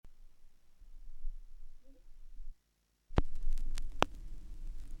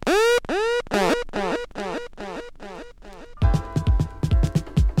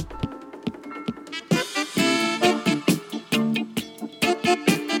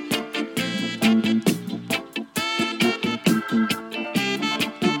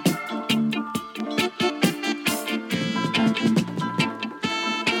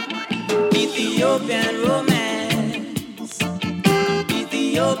Ethiopian romance,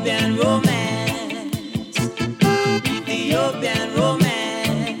 Ethiopian romance, Ethiopian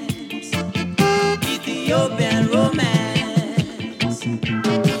romance, Ethiopian romance.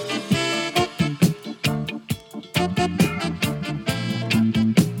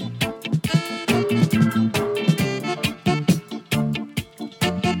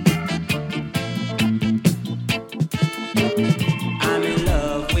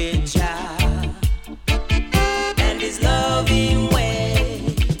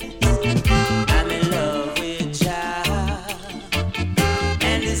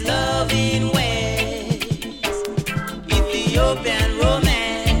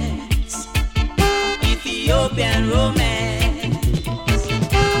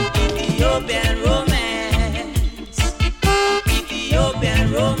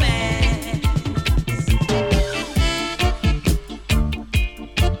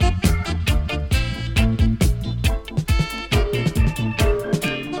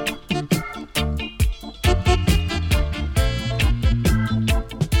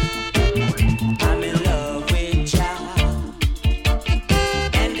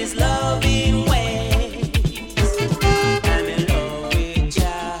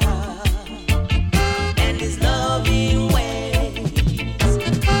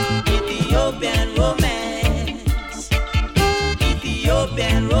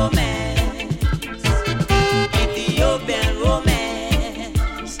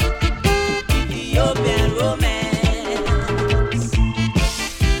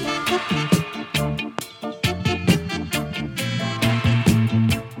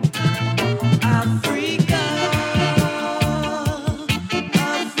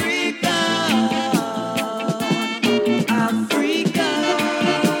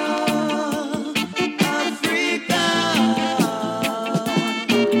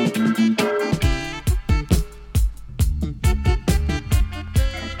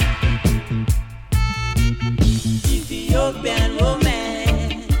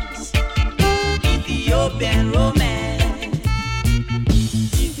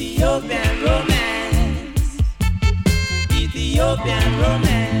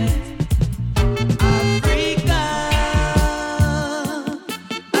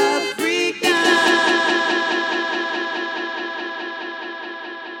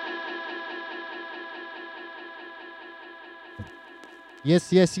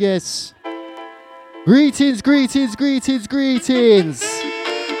 Yes, yes, yes. Greetings, greetings, greetings, greetings.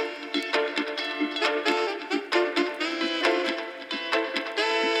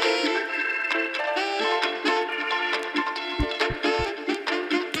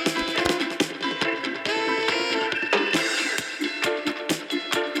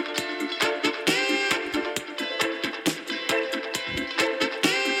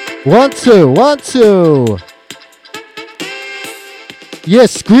 One, two.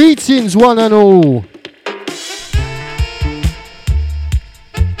 Yes, greetings one and all.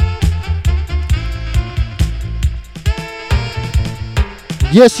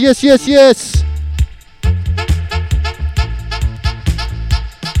 Yes, yes, yes, yes.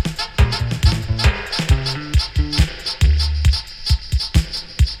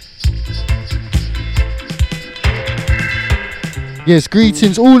 Yes,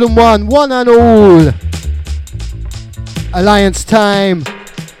 greetings all in one and all. Alliance time.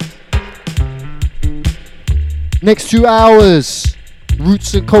 Next 2 hours,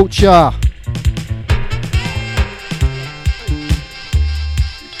 roots and culture.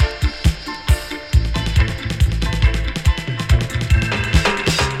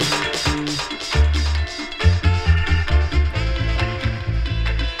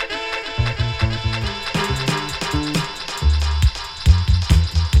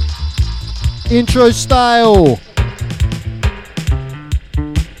 Intro style.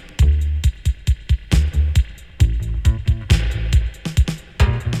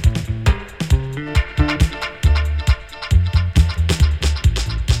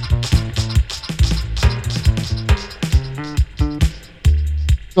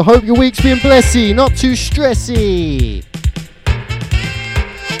 I hope your week's been blessy, not too stressy.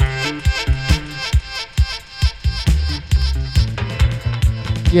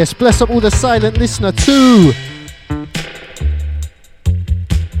 Yes, bless up all the silent listener too.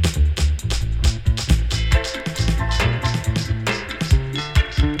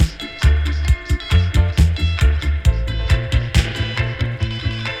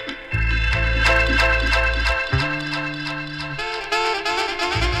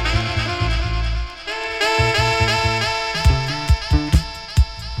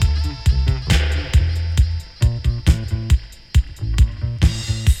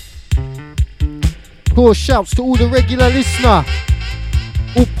 course, shouts to all the regular listener,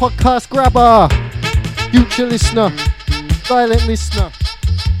 all podcast grabber, future listener, silent listener.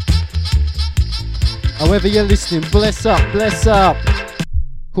 However you're listening, bless up, bless up.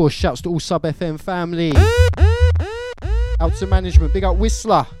 Of course, shouts to all Sub FM family. Out to management, big up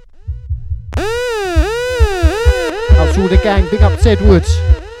Whistler. Out to all the gang, big up Tedwood.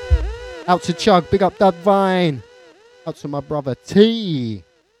 Out to Chug, big up Dudvine. Out to my brother T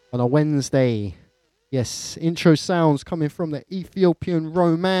on a Wednesday. Yes, intro sounds coming from the Ethiopian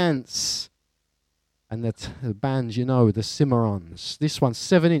Romance. And the band, you know, the Cimarrons. This one,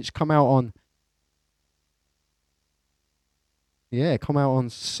 7-inch, come out on... Yeah, come out on...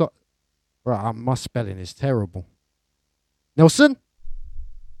 Right, my spelling is terrible. Nelson?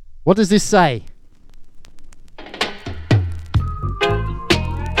 What does this say?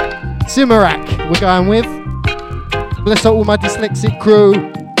 Cimarak, we're going with. Bless up all my dyslexic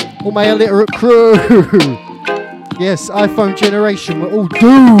crew, all my illiterate crew. Yes, iPhone generation, we're all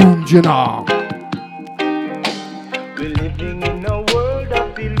doomed, you know. We're living in a world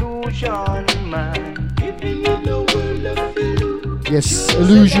of illusion, man. Living in a world of illusion. Yes,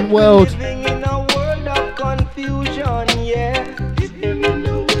 illusion world. Living in a world of confusion, yeah. Living in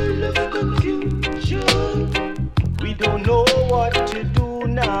a world of confusion. We don't know what to do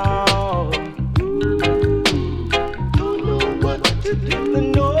now.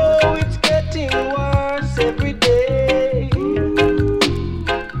 No, it's getting worse every day.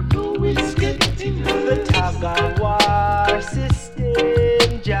 No, it's getting worse. The tug of war system,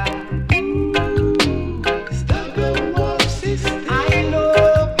 tug of war system. I know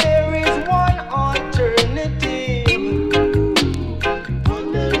there is one alternative.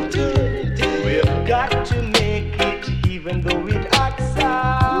 One alternative. We've got to make it, even though it hurts.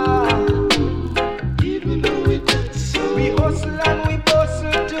 Even though it hurts. We hustle and we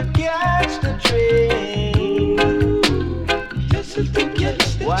bustle to catch the train. Yes, to catch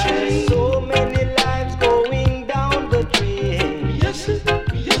the Why train. So many lives going down the drain? Yes, to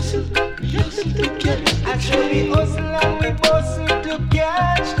catch the I said we hustle and we bustle to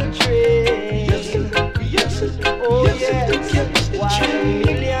catch the train. Oh yes, to catch the train.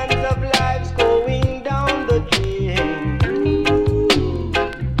 Millions of lives going down the drain.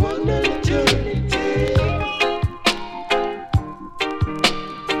 One eternity.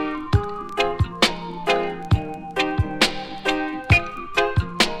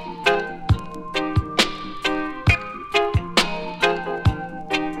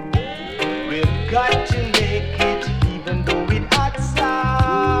 We've got to make it, even though it hurts.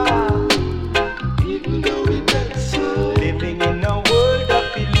 Even though it hurts. Living in a world of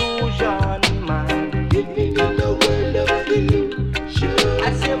illusion, man. Living in a world of illusion. I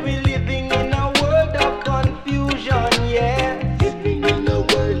say we're living in a world of confusion, yeah. Living in a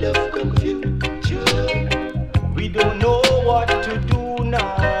world of confusion. We don't know what to do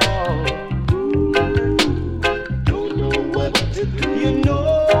now. Don't know what to do. You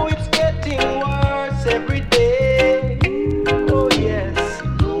know it's getting worse every day. Oh yes,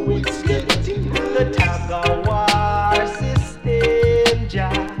 no, it's getting worse. The tug of war system,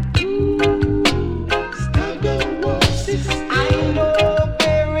 tug of war system. I know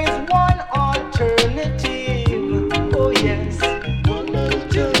there is one alternative. Oh yes, one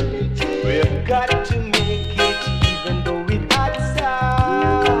alternative. We've got to make it, even though it hurts.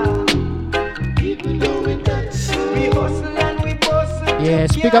 Even though it hurts. We hustle and we bustle.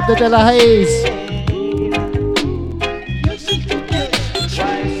 Yes, big up the De La Haze.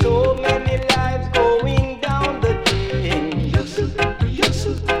 Why so many lives going down the drain? I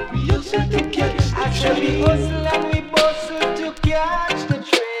said we hustle and we bustle to catch the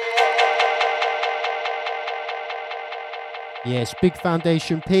train. Yes, big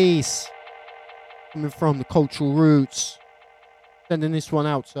foundation piece. Coming from the Cultural Roots. Sending this one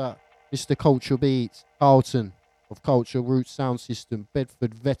out to Mr. Culture Beats, Carlton of Culture Roots Soundsystem,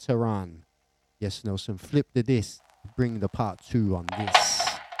 Bedford veteran. Yes, Nelson, flip the disc. Bring the part 2 on this.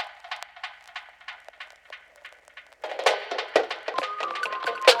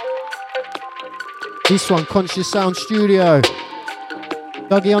 This one, Conscious Sound Studio.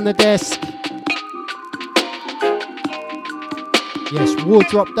 Dougie on the desk. Yes,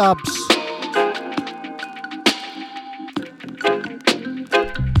 Wardrop Dubs.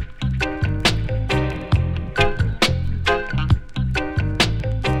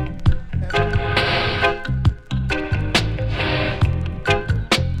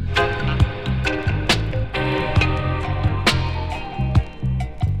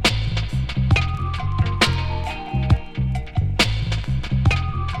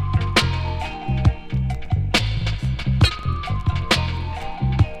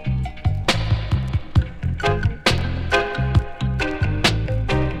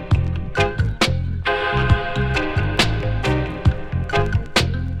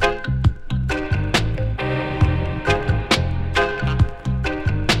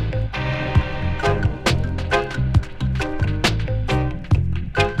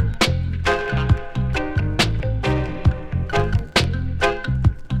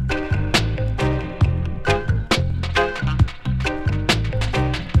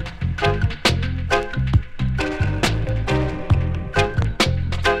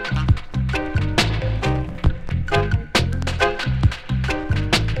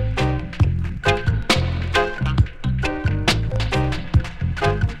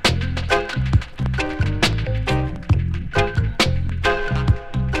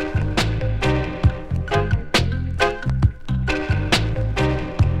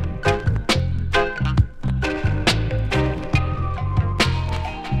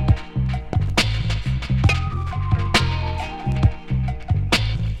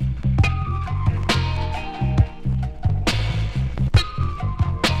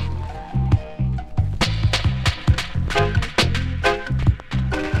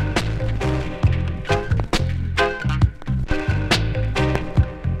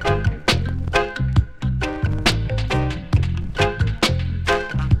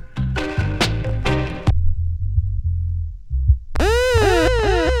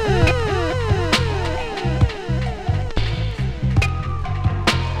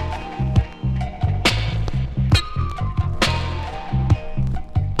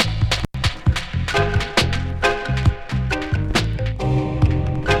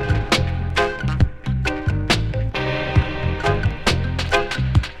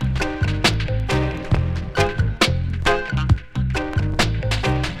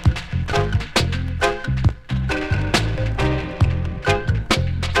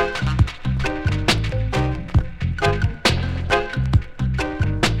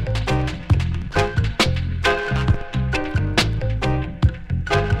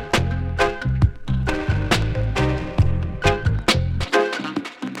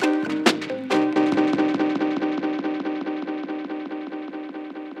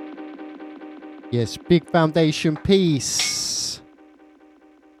 Yes, big foundation piece.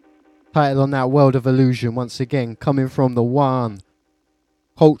 Title on that, World of Illusion. Once again, coming from the one.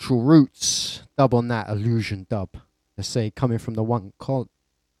 Cultural Roots. Dub on that, Illusion dub. Let's say, coming from the one.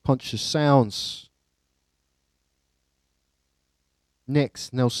 Conscious Sounds.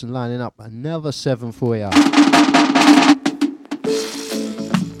 Next, Nelson lining up another 7 for ya.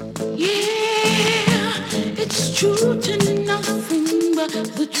 It's truth and nothing but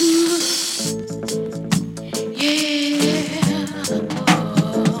the truth. Yeah.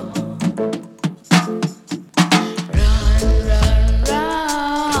 Run, run,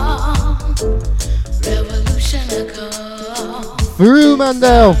 run. Revolution come. Through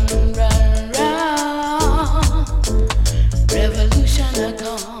Mandel. Run, run. Revolution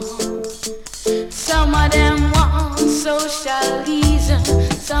come. Some of them want socialism.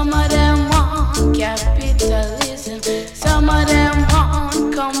 Some of them want capitalism. Some of them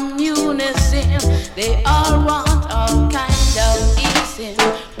want communism. They all want all kind of ism.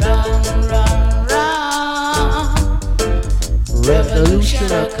 Run, run, run. Revolution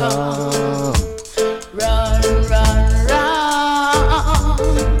come. Run, run, run.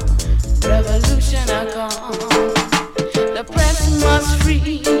 Revolution come. The press must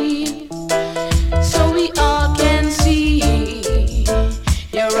free, so we all can see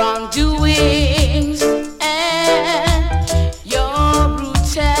your wrongdoings and your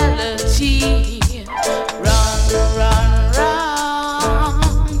brutality. Run, run, run.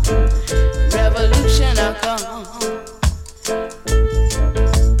 Revolution come.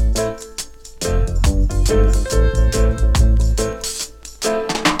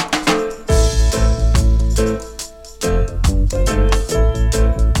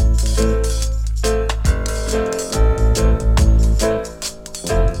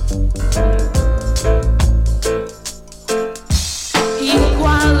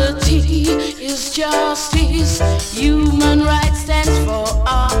 Equality is justice. Human rights stands for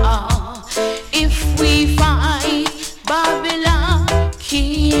all. If we fight Babylon,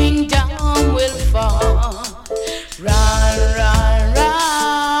 kingdom will fall. Run, run,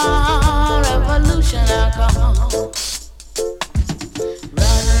 run. Revolution come.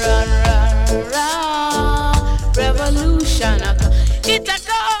 Run, run, run, run. Revolution come. It a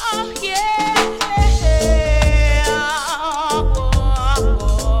come, yeah.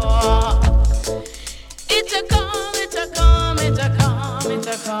 It's a come, it's a come, it's a come, it's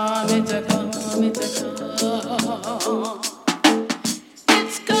a come, it's a come, it's a come.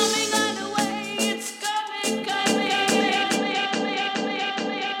 It's coming on the way, it's coming,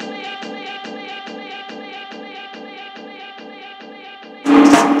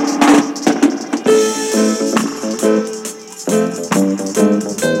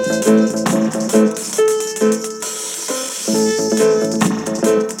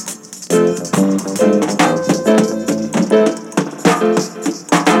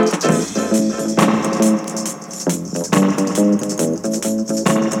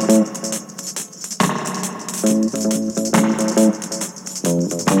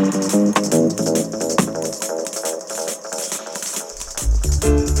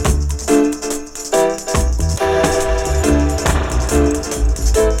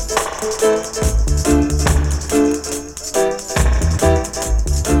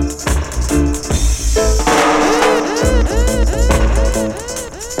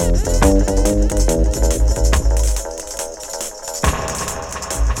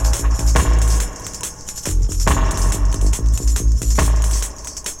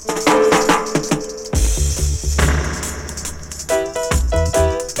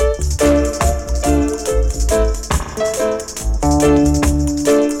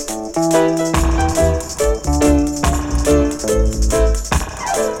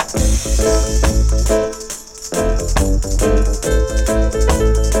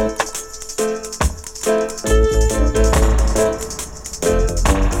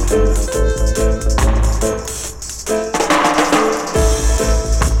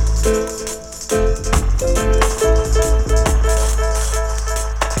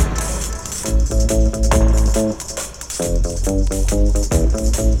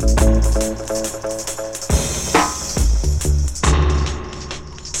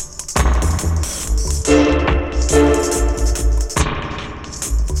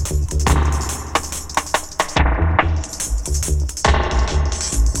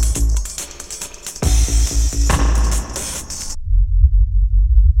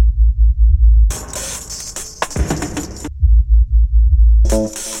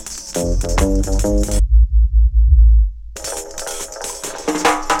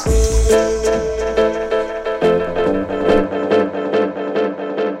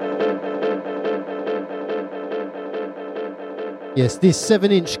 Yes, this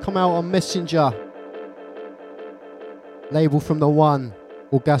 7-inch come out on Messenger. Label from the one,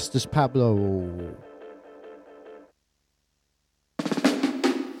 Augustus Pablo.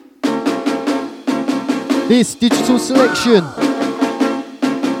 This digital selection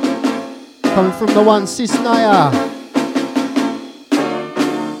coming from the one, Sis Naya.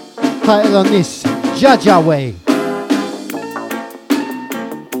 Title on this, Jaja Way.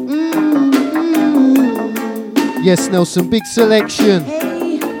 Yes, Nelson, big selection.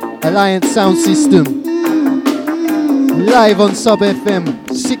 Alliance Sound System. Live on Sub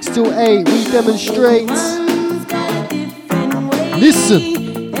FM, 6 till 8, we demonstrate. Listen.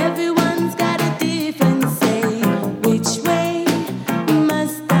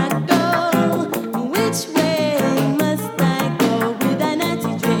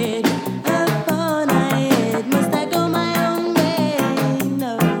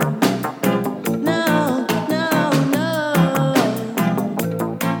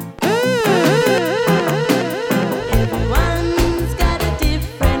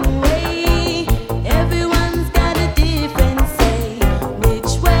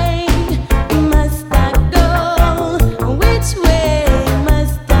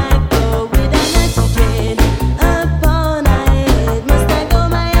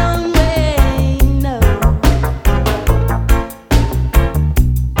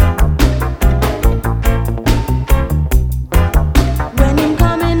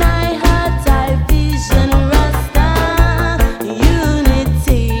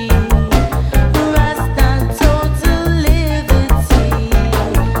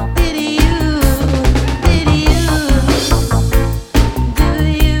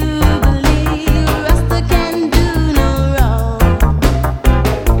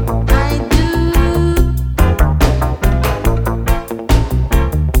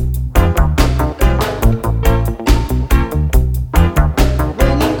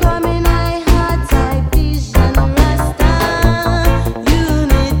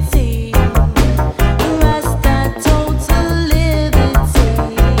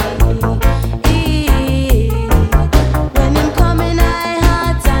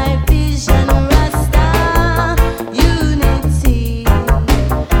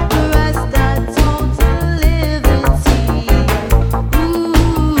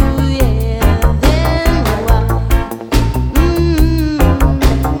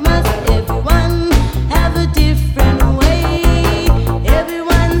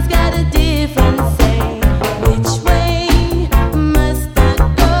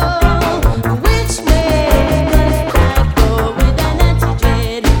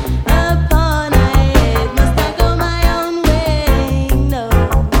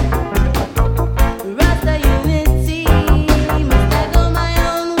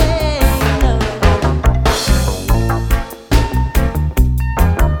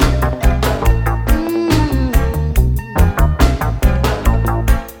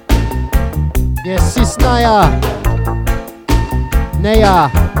 Naya.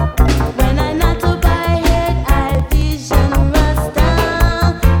 When I not to buy head, I vision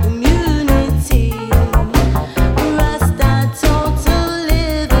Rasta community, Rasta total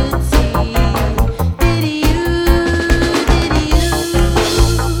liberty. Did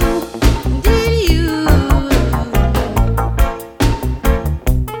you?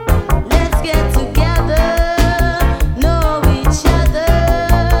 Let's get together, know each other,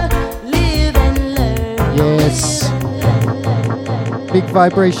 live and learn. Yes. Big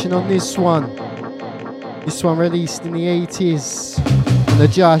vibration on this one. This one released in the 80s on the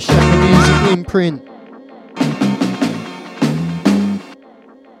Josh Shaka Music imprint.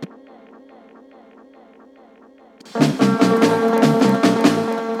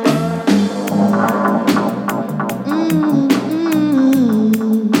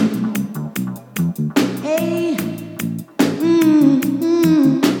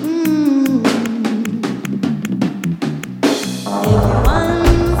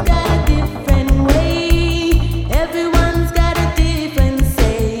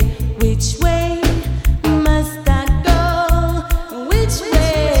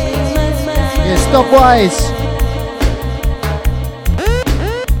 Stopwise.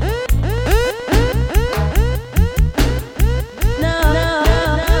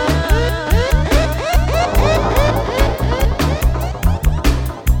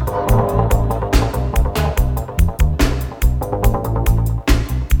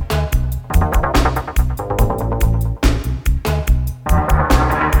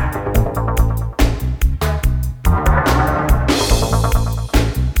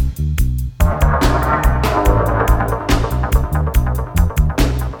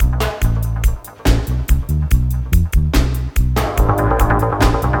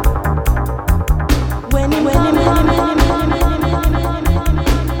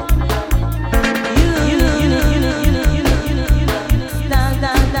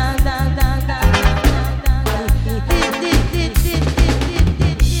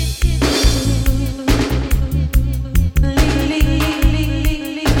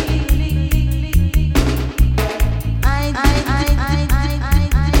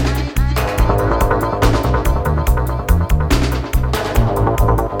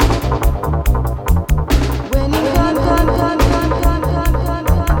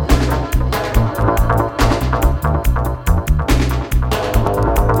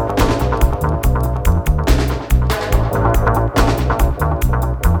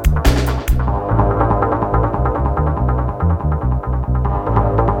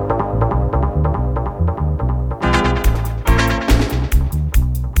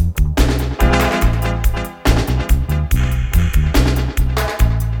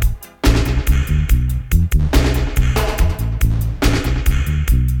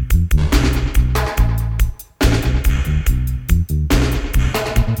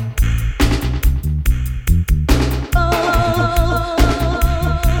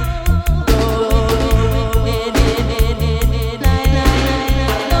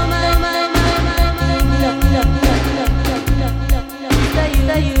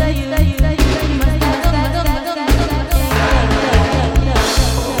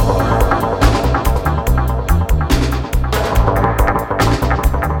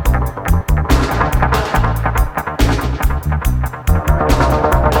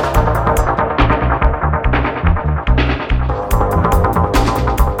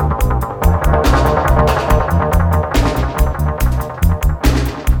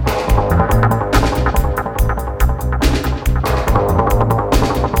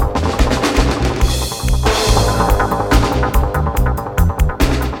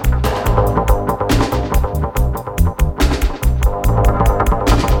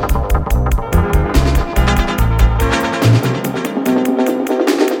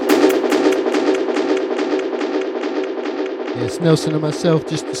 It's Nelson and myself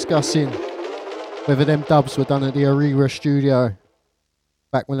just discussing whether them dubs were done at the Arira studio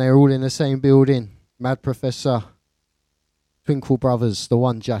back when they were all in the same building. Mad Professor, Twinkle Brothers, the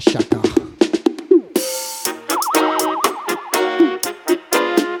one Just Shaka.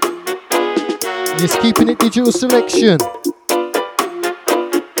 Just keeping it digital selection.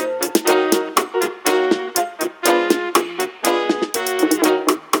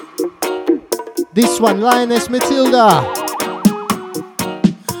 This one, Lioness Matilda.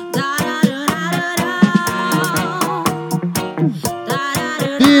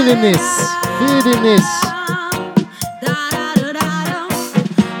 Feeling this, feeling this.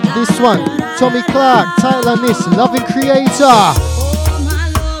 This one, Tommy Clark, title on this, Loving Creator.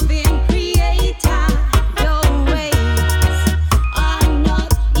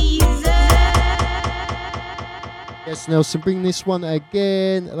 Yes, Nelson, bring this one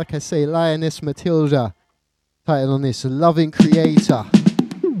again. Like I say, Lioness Matilda. Title on this, Loving Creator.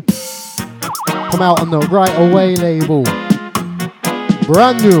 Come out on the Right Away label.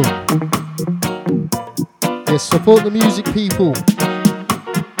 Brand new. Yes, support the music, people.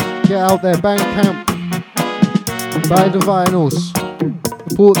 Get out there, Bandcamp. Buy the vinyls.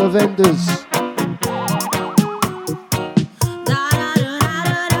 Support the vendors.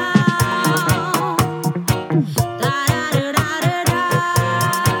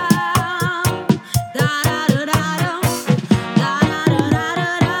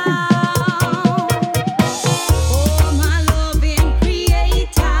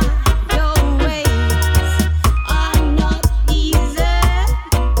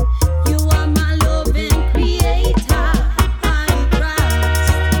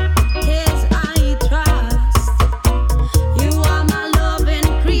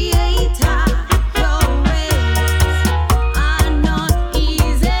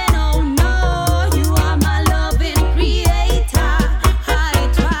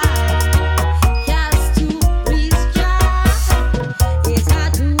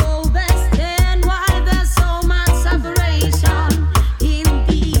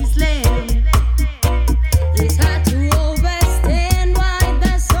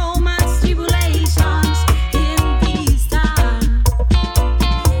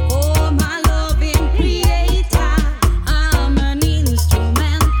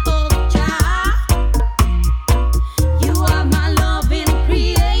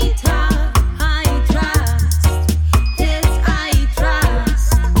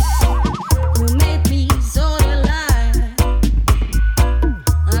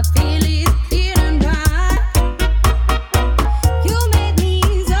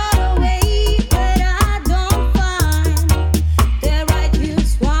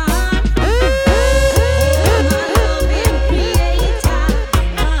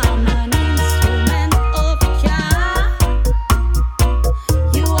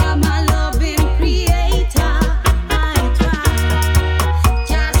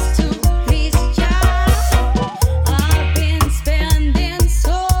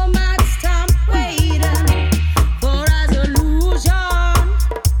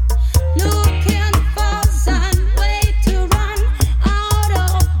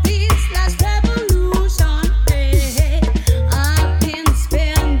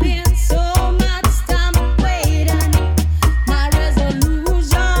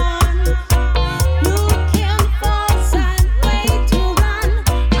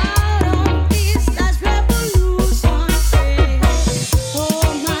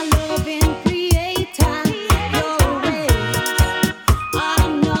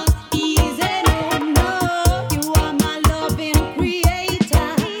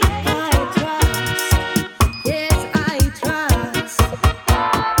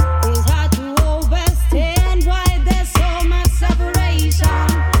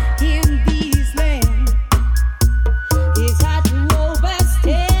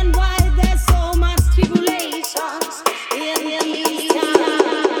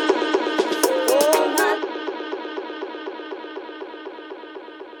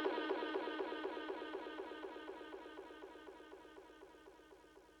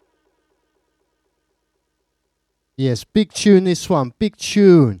 Yes, big tune this one, big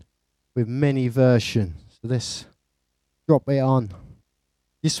tune with many versions. So let's drop it on.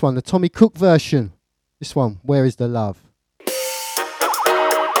 This one, the Tommy Cook version. This one, Where is the Love?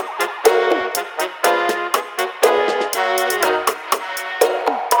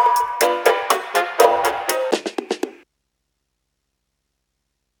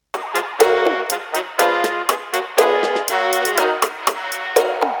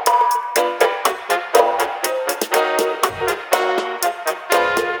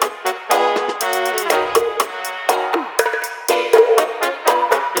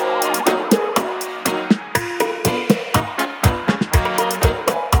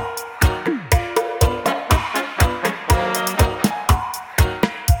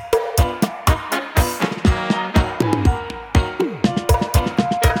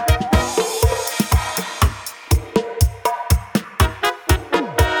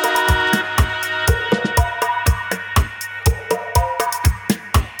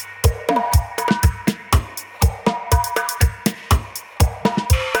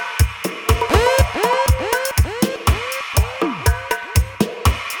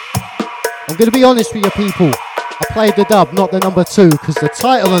 gonna be honest with you people. I played the dub, not the number 2, because the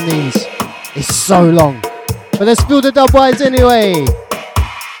title on these is so long. But let's feel the dub wise anyway.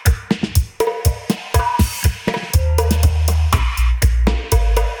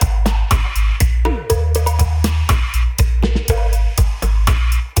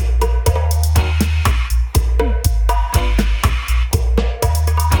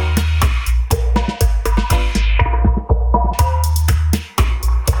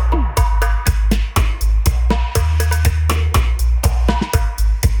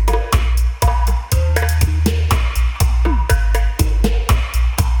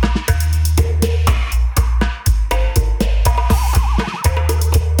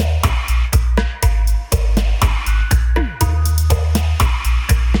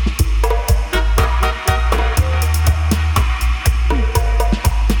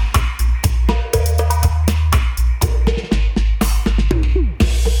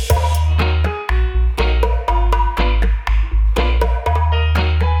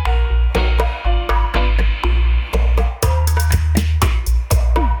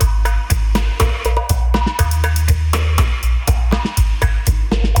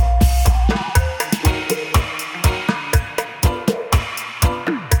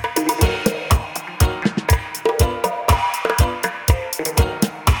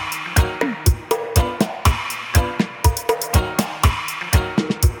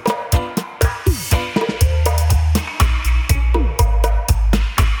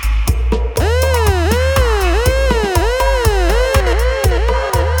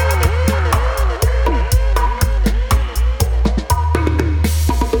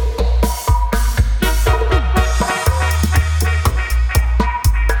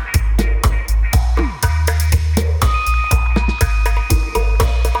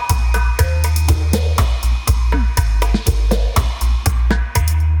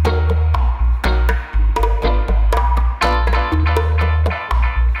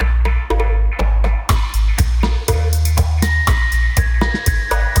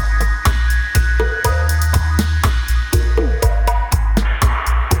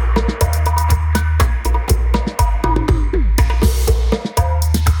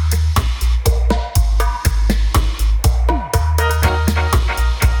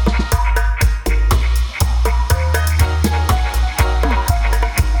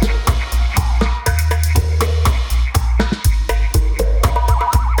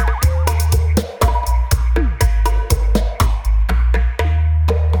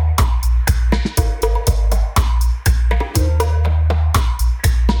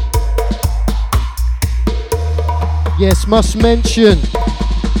 Yes, must mention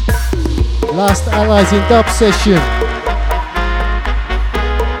Last Allies in Dub Session.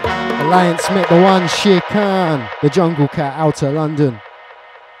 Alliance met the one Shere Khan, the Jungle Cat, Outer London.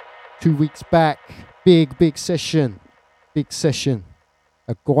 2 weeks back, big session. Big session.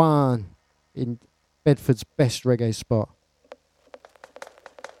 A Guan in Bedford's best reggae spot.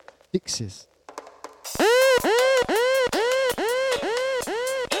 Dixie's.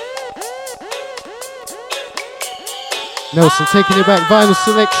 Nelson taking it back, vinyl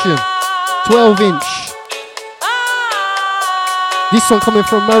selection, 12-inch. This one coming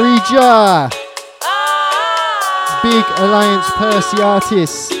from Marija. Big Alliance Percy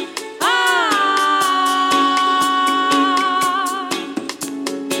artist.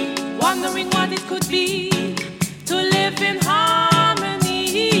 Wondering what it could be to live in harmony.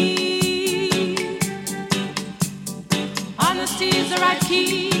 Honesty is the right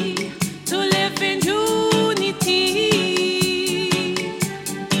key to live in unity.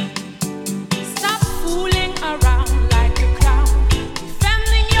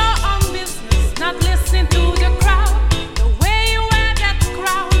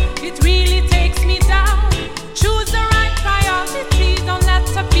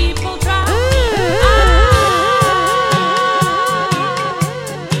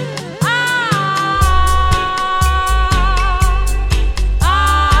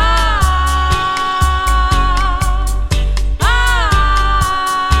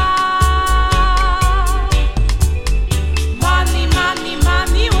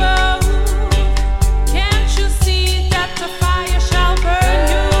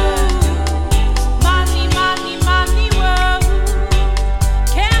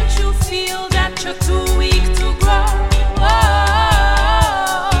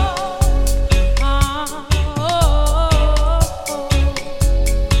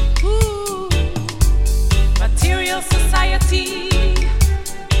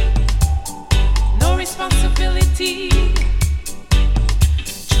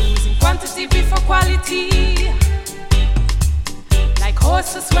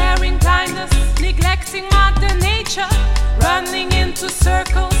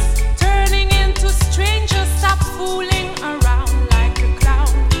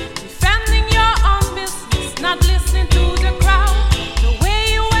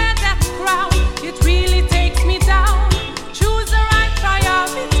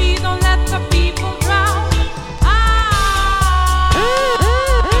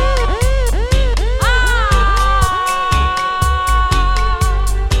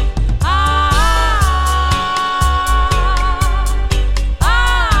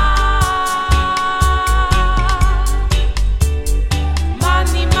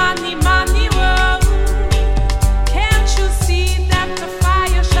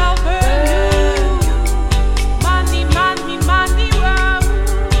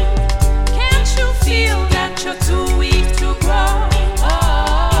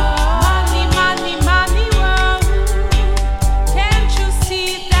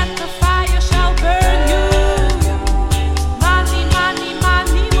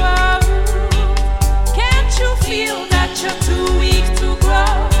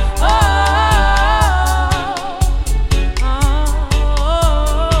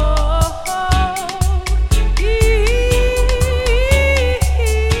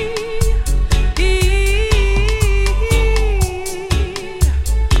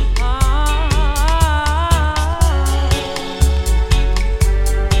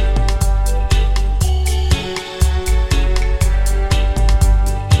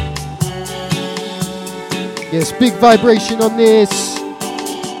 Yes, big vibration on this.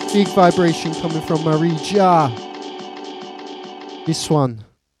 Big vibration coming from Marija. This one,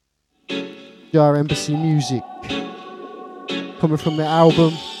 Jar Embassy Music. Coming from the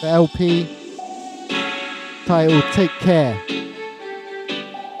album, the LP, titled Take Care.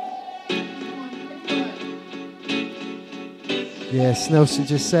 Yes, Nelson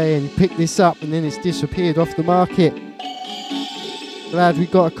just saying, pick this up and then it's disappeared off the market. Glad we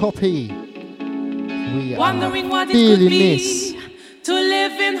got a copy. We are feeling this. To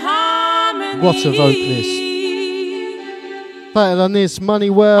live in harmony. What a vocalist. Title on this, Money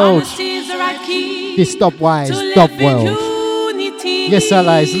World. This Dubwise, Dub World. Yes,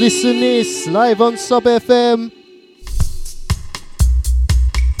 allies, listen this, live on Sub FM.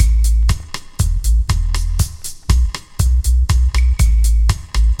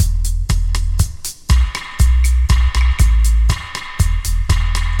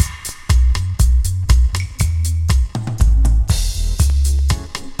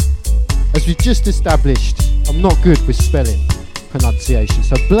 As we just established, I'm not good with spelling, pronunciation.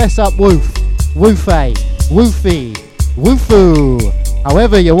 So bless up Woof, Woofay, Woofy, Woofoo,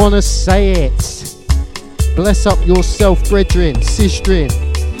 however you want to say it. Bless up yourself, brethren, sistren.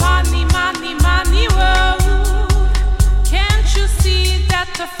 Money, money, money, whoa. Can't you see that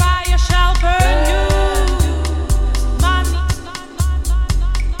the fire shall burn you? Money.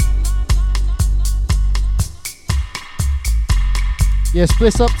 Yes,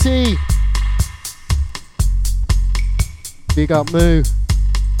 bless up T. Big up Moo.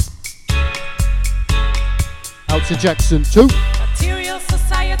 Out to Jackson too. Material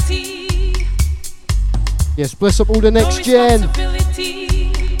society. Yes, bless up all the next gen.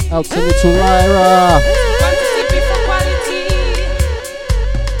 Out to little Lyra.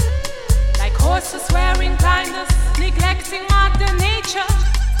 Like horses wearing blindness, neglecting Mother Nature.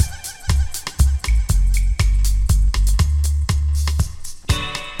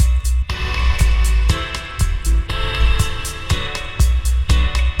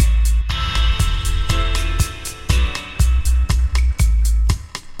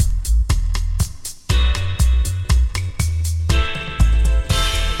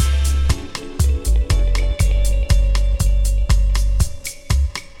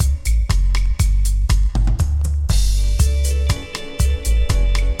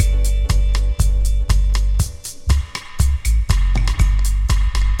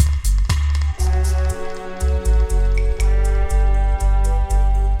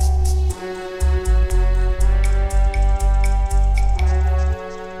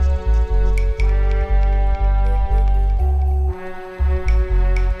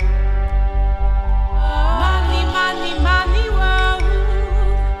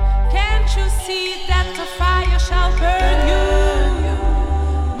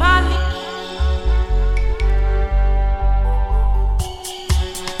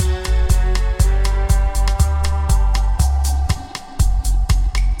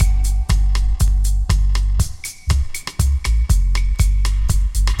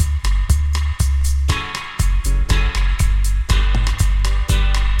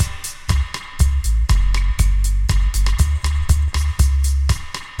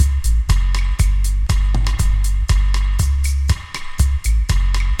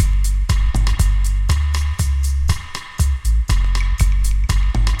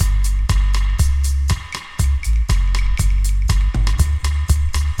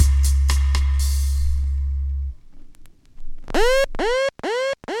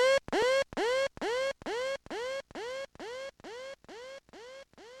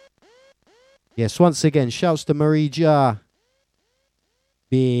 Yes, once again, shouts to Marija.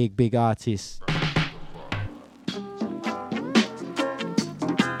 Big, big artist.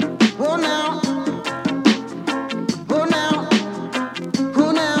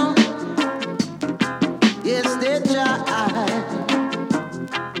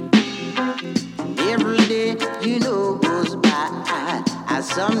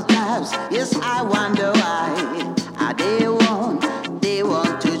 Sometimes, yes, I wonder why they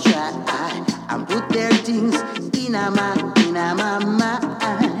want to try and put their things in a mind.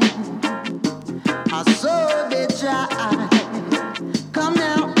 And so they try. Come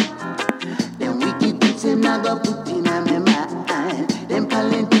now, them wicked things them not go put in a my mind. Them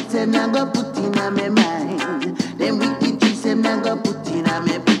talent things them not go put in a my mind. Them wicked things them not go put in a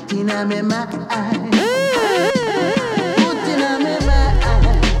my mind.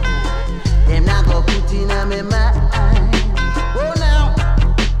 Oh now,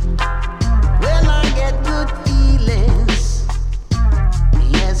 when I get good feelings,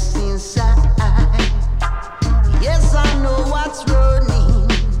 yes inside, yes I know what's running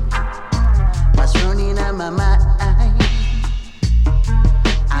on my mind.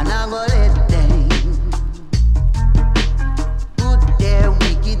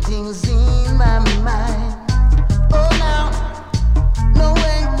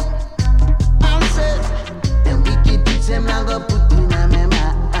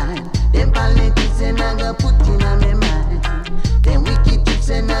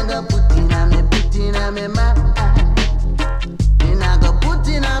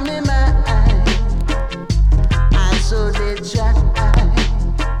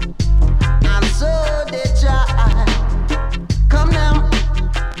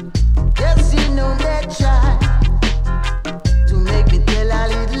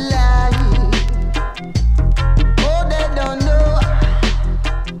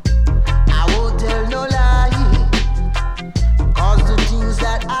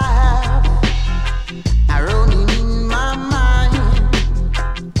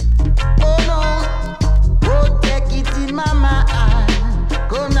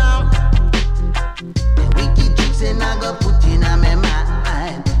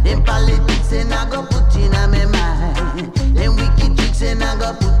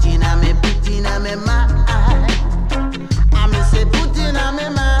 me mind. I me say put in a me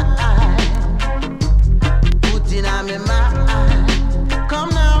mind. Put in a me mind. Come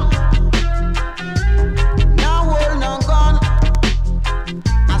now. Now hold no gun.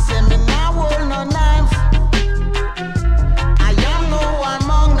 I say me now hold no knife. I am no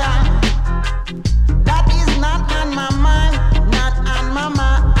warmonger. That is not on my mind. Not on my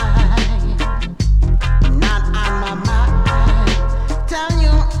mind. Not on my mind. Tell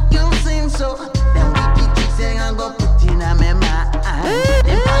you, you seem so. Them wicked tricks they a go put in a me mind.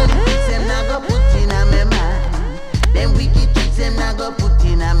 Them politics them a go put in a me mind. Them wicked tricks them a go put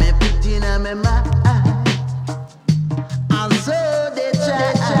in a me mind. And so they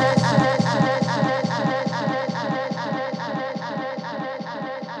try.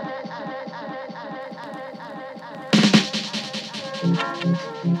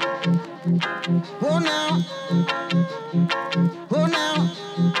 Oh now. Oh now.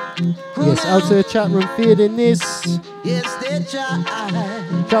 Yes, out to the chat room feeding this. Yes, they try.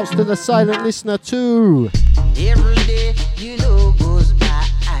 Shouts to the silent listener too. Every day, you know, goes by.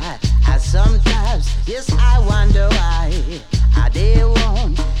 And sometimes, yes, I wonder why. They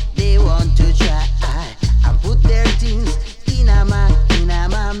want to try and put their things in a mind.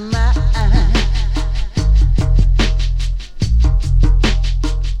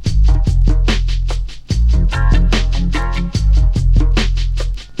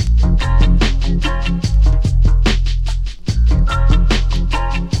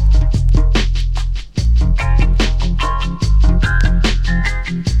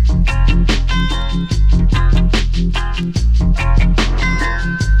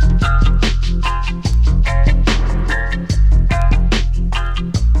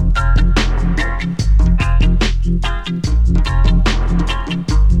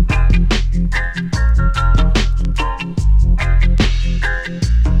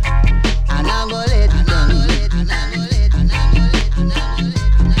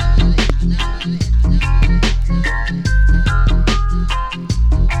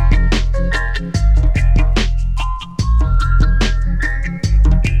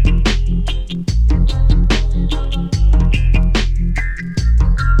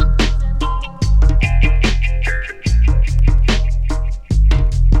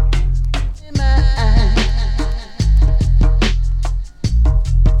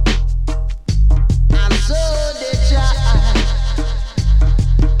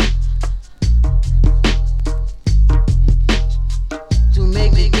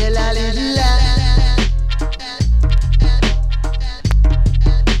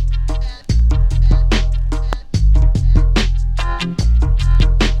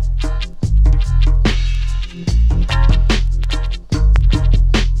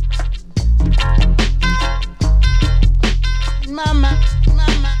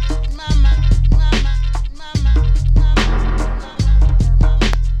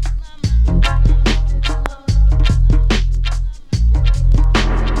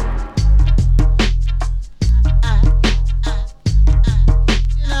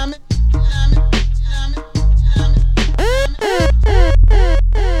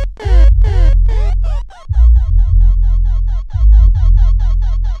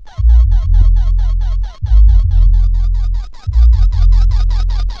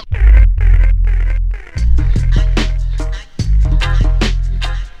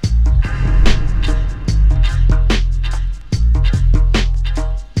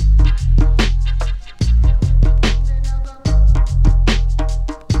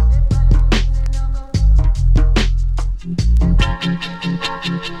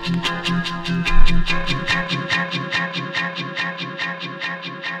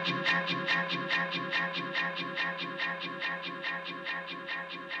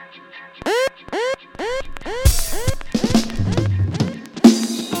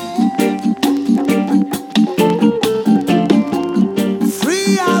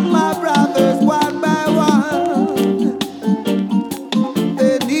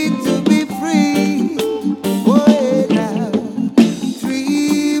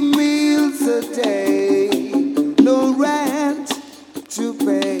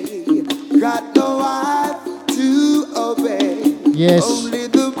 Yes.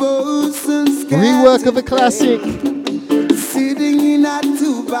 Rework of a classic.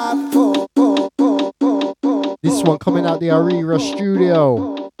 This one coming out the Arira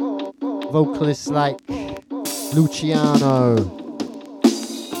studio. Vocalists like Luciano.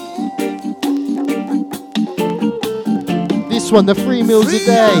 This one, the 3 meals a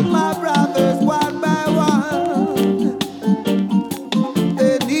day.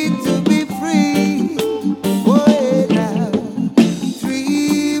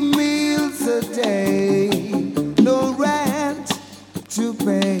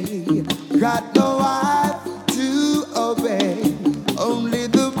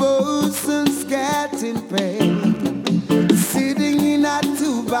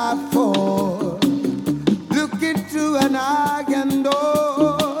 4, looking through an iron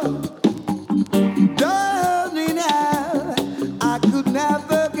door. Darling, I could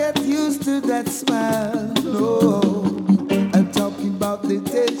never get used to that smile. No, I'm talking about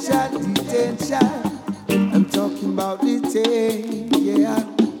detention, detention. I'm talking about detention, yeah.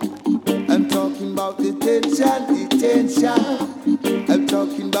 I'm talking about detention, detention. I'm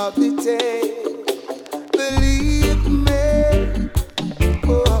talking about detention. Believe me,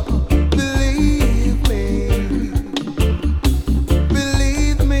 oh, believe me,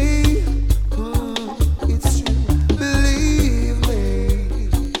 believe me, it's true, believe me.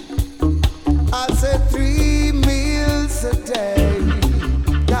 I said 3 meals a day,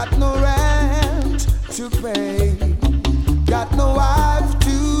 got no rent to pay, got no wife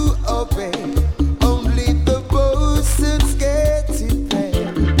to obey, only the bosun's getting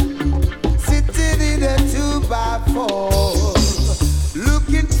paid, sitting in a 2x4,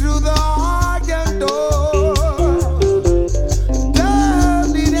 looking through the iron door.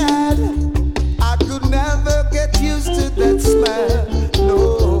 Darling, I could never get used to that smell. No,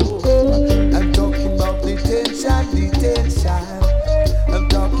 I'm talking about detention, detention. I'm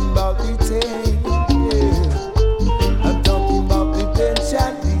talking about detention. I'm talking about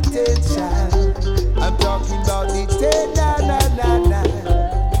detention, detention. I'm talking about detention, na na na.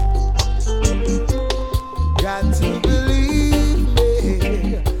 Got to believe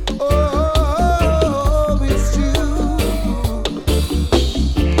me. Oh, it's true.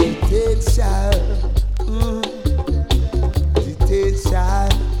 Detention, detention.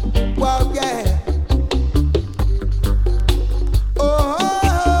 Well, yeah. Oh,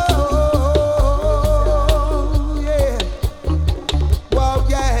 yeah. Well,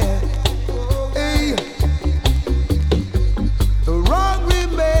 yeah. Hey. The wrong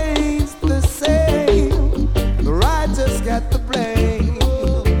remains the same. The righteous get the blame.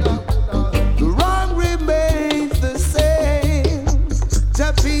 The wrong remains the same.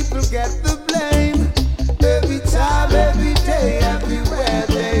 The people get the blame. Every time, every day, everywhere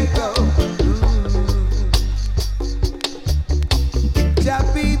they go.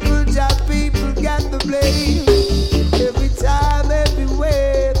 The people get the blame. Every time,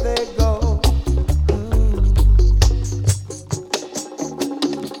 everywhere they go.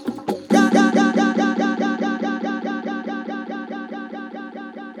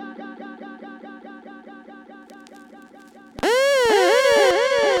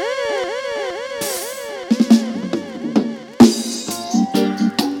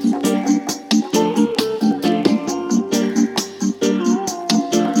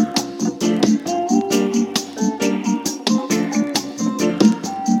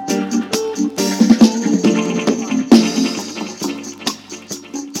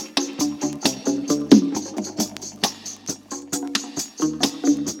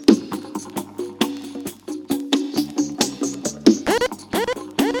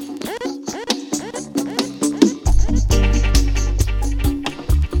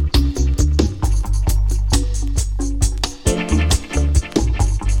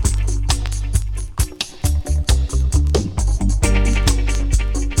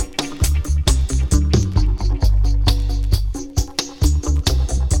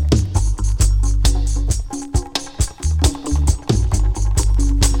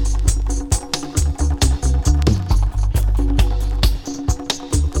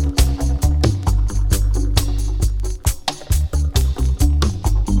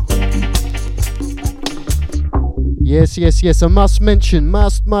 Yes, I must mention,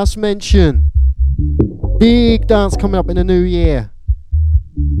 must mention. Big dance coming up in the new year.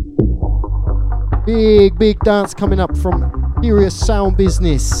 Big dance coming up from Serious Sound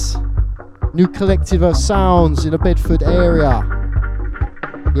Business. New collective of sounds in the Bedford area.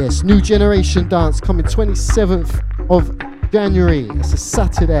 Yes, New Generation Dance coming 27th of January. It's a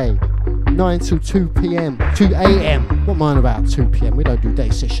Saturday, 9 till 2 p.m. 2 a.m. What mind about 2 p.m. We don't do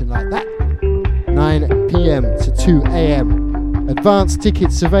day session like that. 9 p.m. to 2 a.m. Advance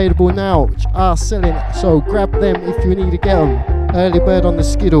tickets available now, which are selling, so grab them if you need to get them. Early bird on the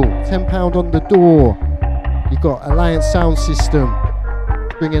skiddle, £10 on the door. You've got Alliance Soundsystem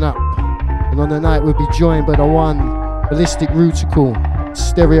bringing up, and on the night we'll be joined by the one Ballistic Ruticle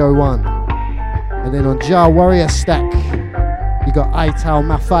Stereo 1, and then on Jar Warrior Stack you got Ital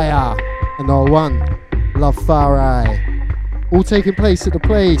Mafia and our one Love Farai, all taking place at the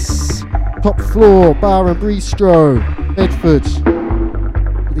place. Top floor, bar and bistro, Bedford,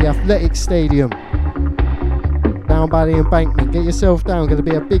 the Athletic Stadium, down by the embankment. Get yourself down, gonna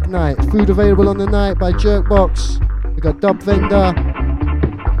be a big night. Food available on the night by Jerkbox. We've got Dub Vendor,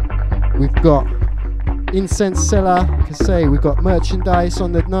 we've got Incense seller, like I say, we've got merchandise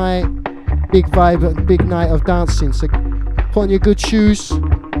on the night. Big vibe and big night of dancing. So put on your good shoes,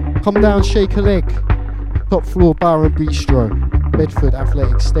 come down, shake a leg. Top floor bar and bistro, Bedford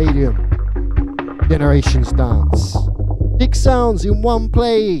Athletic Stadium. Generations dance. 6 sounds in one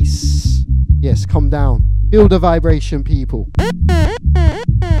place. Yes, come down. Feel the vibration, people.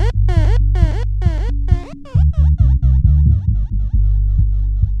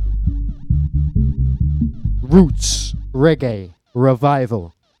 Roots Reggae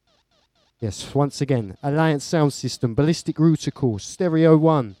Revival. Yes, once again, Alliance Sound System, Ballistic Ruticle, Stereo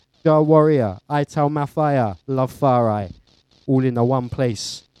 1, Jar Warrior, Ital Mafia, Love Farai, all in a one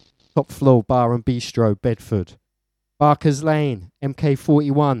place. Top floor bar and bistro, Bedford. Barker's Lane,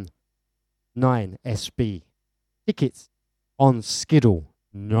 MK41, 9SB. Tickets on Skiddle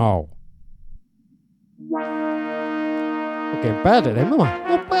now. Not getting bad at them, am I?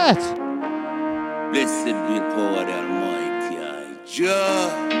 Not bad. Blessed be the power of the Almighty, I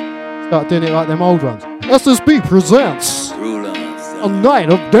just Start doing it like them old ones. SSB presents rule of a night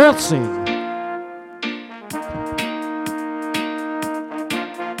of dancing.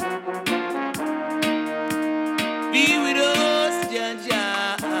 Be with us, Jah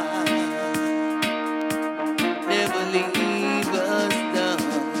Jah. Never leave us down.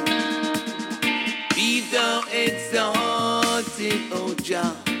 Be thou exalted, O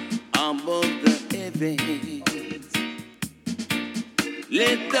Jah, above the heavens.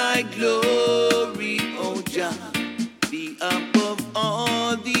 Let thy glory, O Jah, be above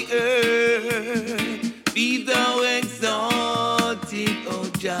all the earth. Be thou exalted, O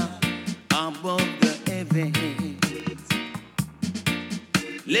Jah, above the heavens.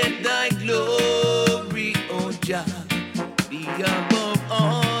 Let thy glory, O Jah, be above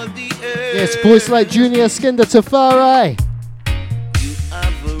all the earth. Yes, voice like Junior Skender Tafari. You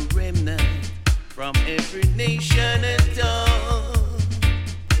have a remnant from every nation and tongue.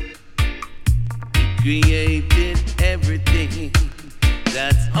 You created everything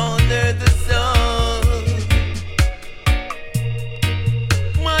that's under the sun.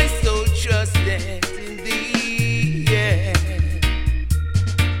 My soul trusted in thee, yeah.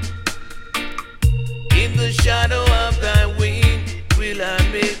 In the shadow of thy wing will I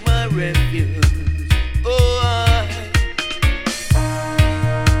make my refuge. Oh,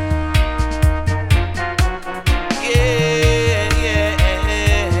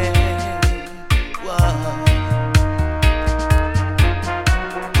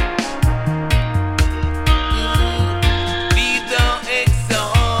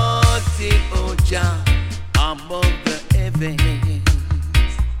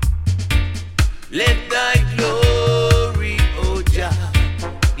 let thy glory, O Jah,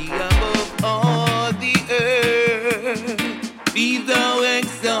 be above all the earth. Be thou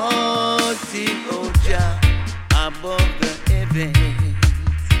exalted, O Jah, above the heavens.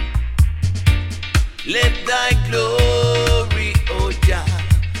 Let thy glory, O Jah,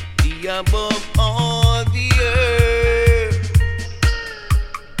 be above all the earth.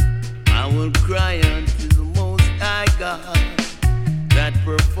 I will cry unto the Most High God, that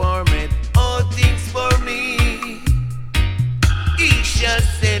performeth all things for me. He shall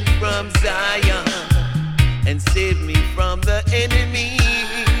send from Zion and save me from the enemy.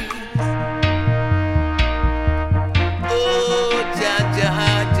 Oh, Jah,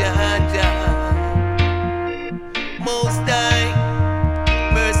 Jah, Jah, Jah, Most High,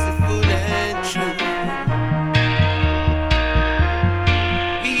 merciful and true.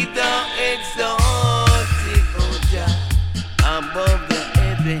 Be thou exalted, O Jah, above the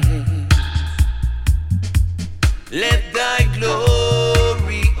heavens. Let thy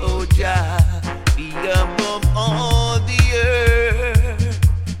glory, O Jah, be above all the earth.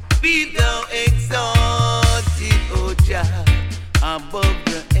 Be thou exalted, O Jah, above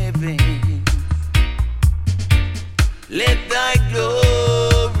the heavens. Let thy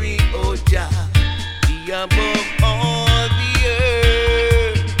glory, O Jah, be above all the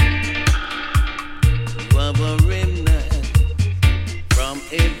earth. You have a remnant from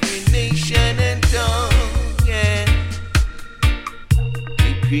every nation and tongue, yeah.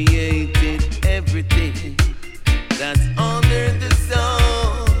 You created everything that's under the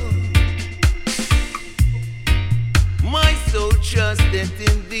sun. My soul trusted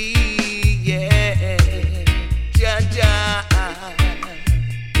in thee, yeah. Jah, Jah.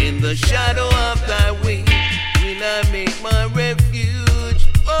 In the shadow of thy wing will I make my refuge,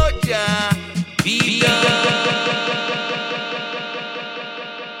 oh Jah. Be thou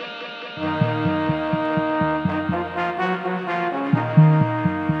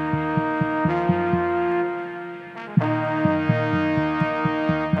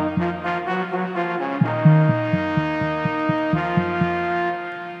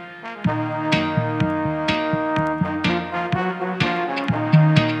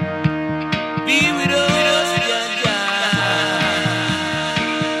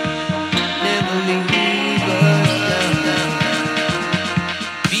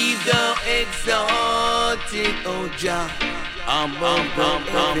exalted, oh Jah, above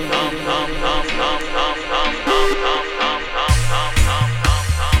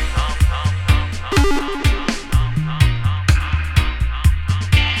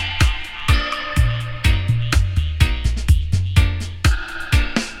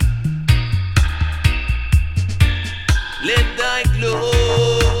let thy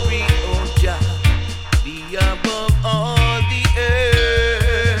glory, oh Jah, be above all the earth.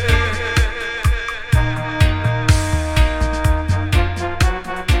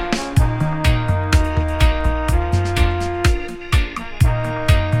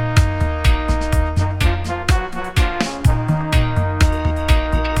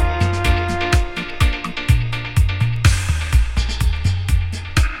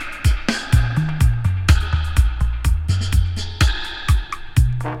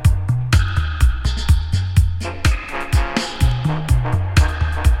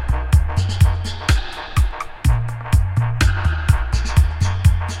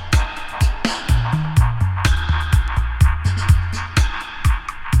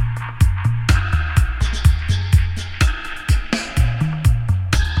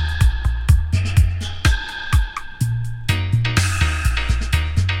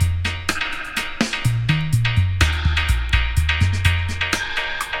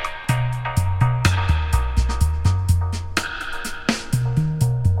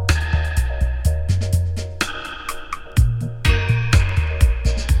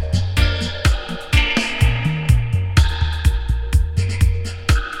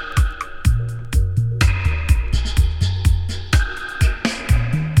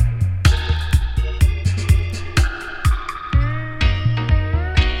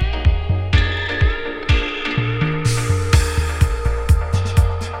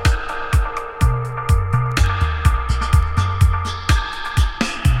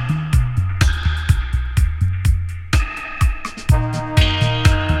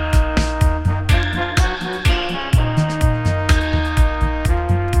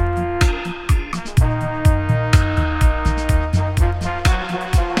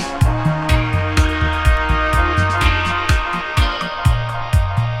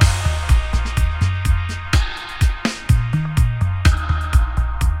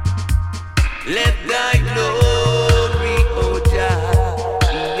 Let thy glory, O Jah,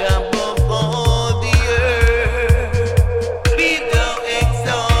 be above all the earth. Be thou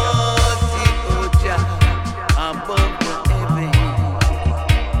exalted, O Jah, above the heavens.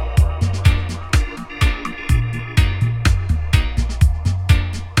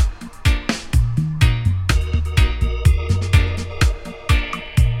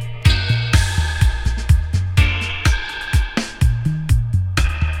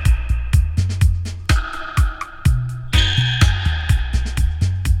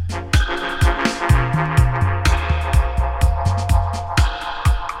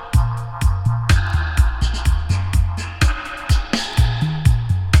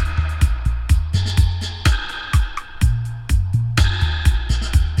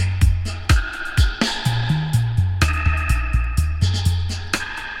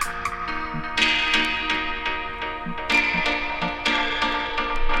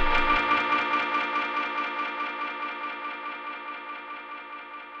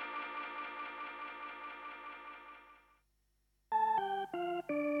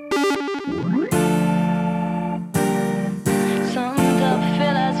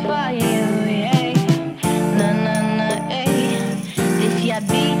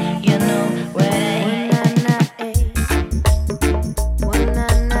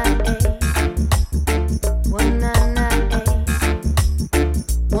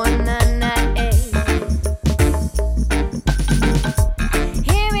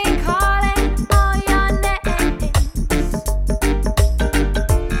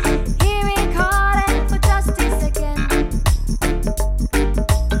 Hear me call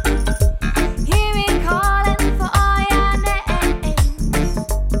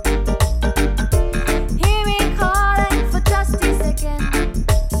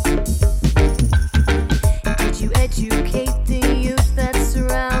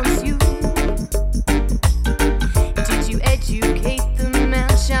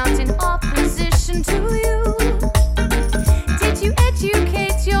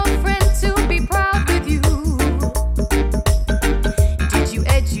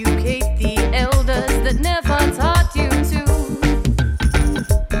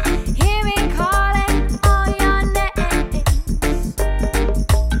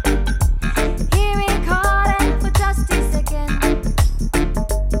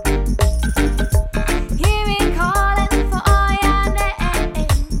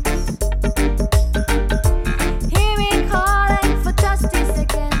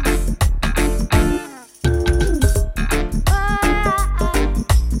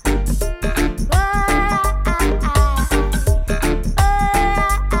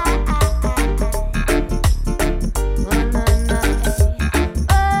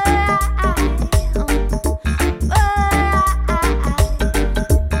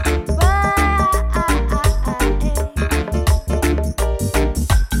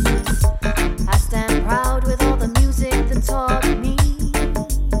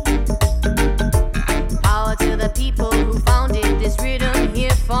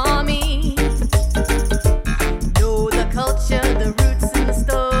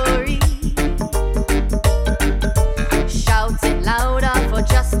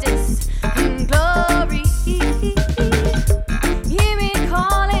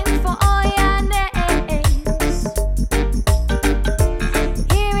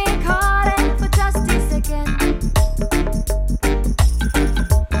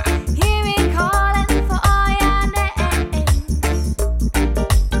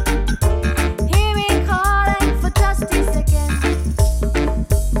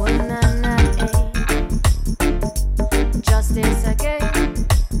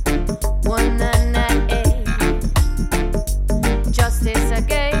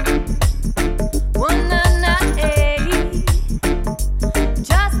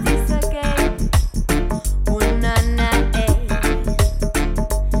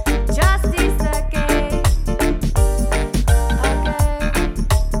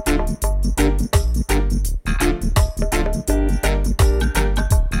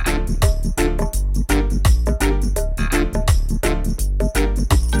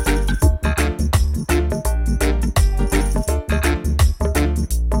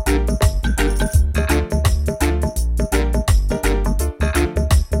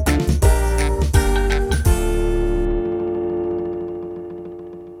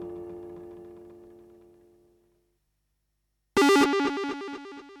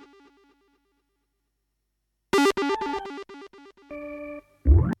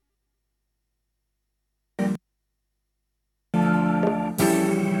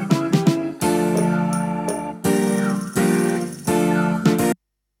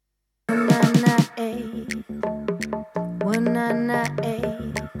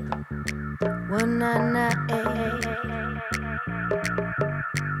Yes,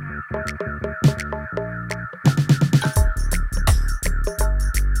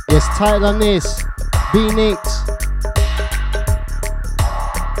 title on this. B-Nix.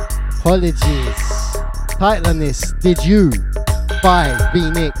 Apologies. Title on this. Did You? By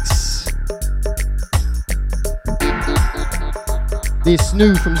B-Nix. This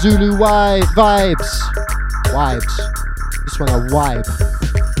new from Zulu Vibes. This one a vibe.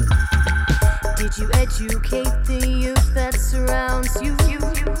 Did you educate the youth that surrounds you?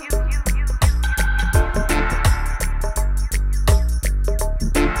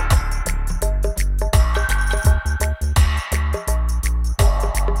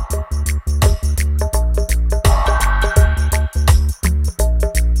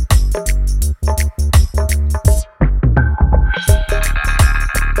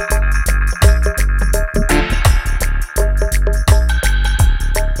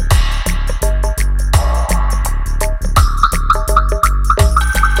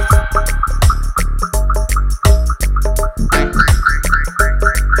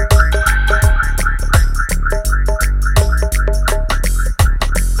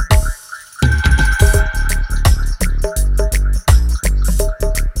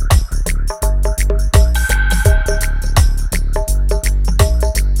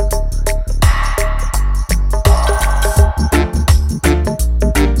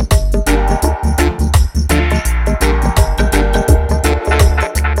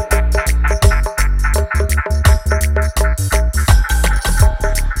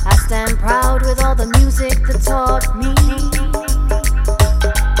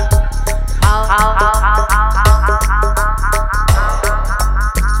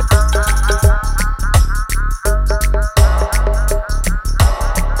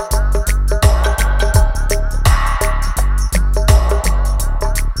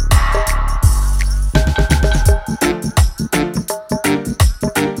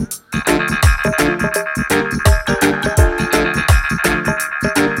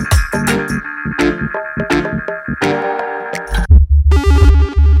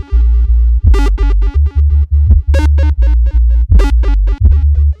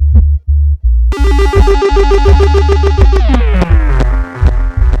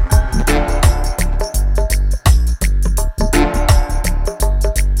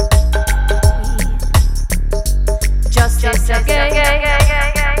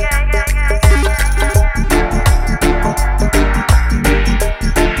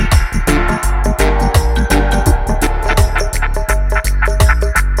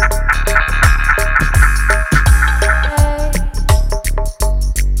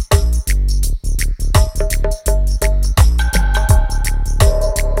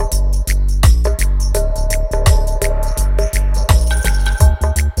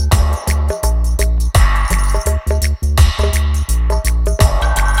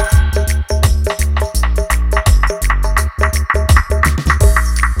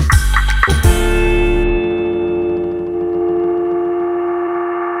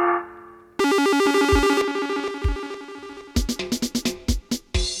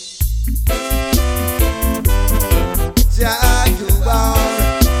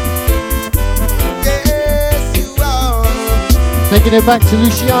 Taking it back to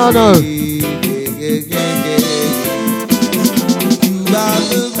Luciano.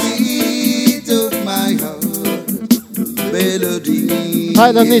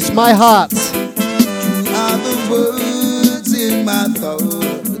 Title on this, My Heart. You are the words in my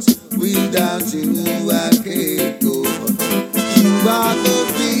thoughts. Without you, I can't go. You are the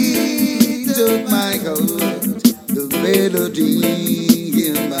beat of my heart, the melody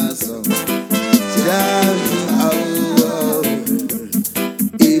in my song. Down you are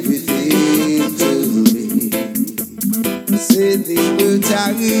everything to me. Said there were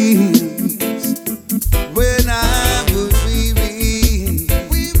times when I was weary,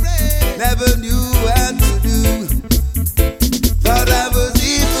 never knew what to do. Thought I was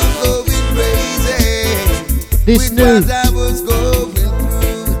even going crazy. This new I was going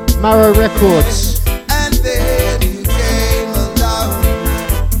through. Marrow Records. And then you came along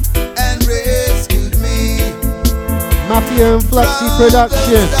and rescued me. Mafia and Fluxy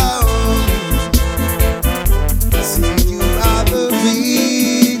Production. See, you are the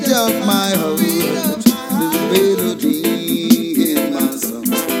beat of my heart, the melody in my song.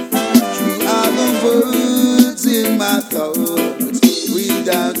 You are the words in my thoughts.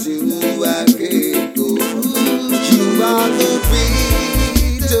 Without you, I can't go. You are the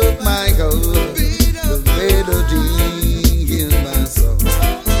beat of my heart, the melody in my song.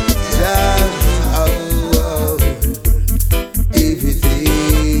 Down you are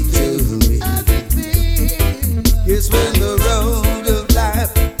everything to me.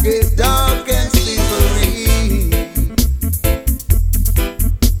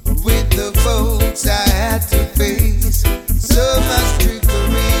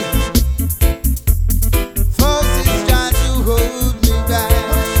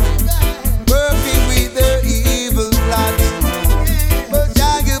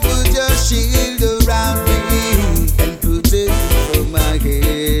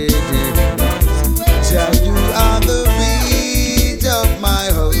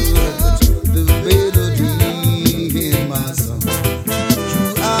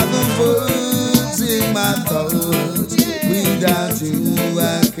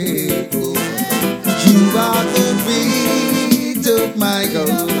 people. You are the beat of my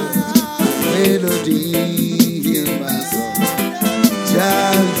heart, melody in my soul.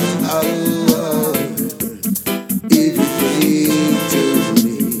 Child, you are everything to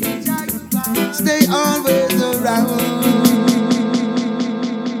me. Stay always around.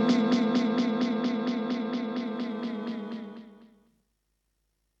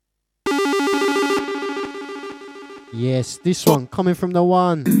 Yes, this one coming from the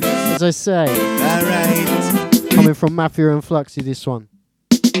one, as I say. Alright. Coming from Mafia and Fluxy, this one.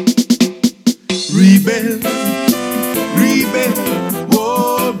 Rebel, rebel,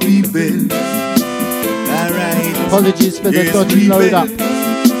 oh rebel. Alright. Apologies for the dodgy load up.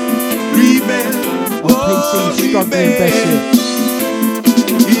 Rebel, on PC struggling best shit.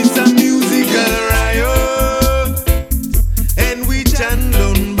 It's a musical riot, and we chant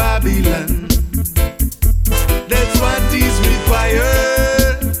on Babylon. That's what is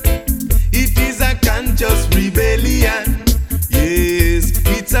required. It is a conscious rebellion. Yes,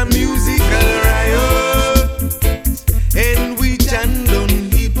 it's a musical riot, and we chant on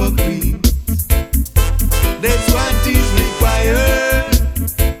hypocrites. That's what is required,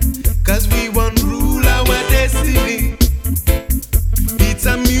 'cause we want rule our destiny. It's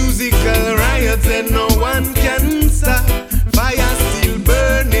a musical riot and no one can stop. Fire still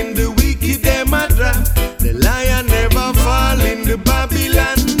burning, the wicked them a drop. The lion never fall in the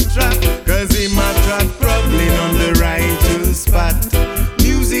Babylon trap, 'cause him a trap struggling on the righteous spot.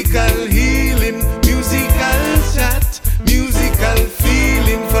 Musical healing, musical chat, musical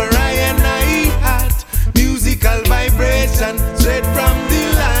feeling for I and I heart. Musical vibration straight from the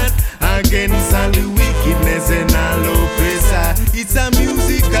land, against all the wickedness and all oppressor. It's a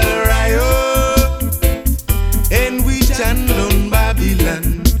musical riot, and we chant on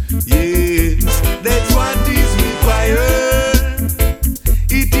Babylon. Yes, that's what is required.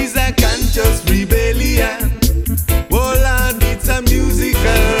 It is a conscious rebellion. Oh Lord, it's a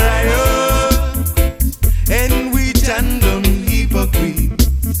musical riot, and we chant on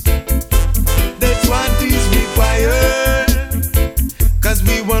hypocrites. That's what is required, 'cause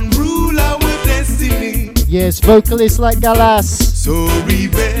we want rule our destiny. Yes, vocalists like Galas. So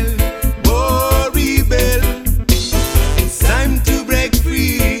rebel, oh rebel. It's time to break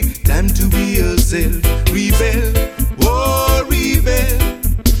free, time to be yourself. Rebel, oh rebel.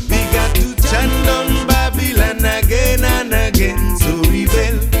 We got to chant on Babylon again and again. So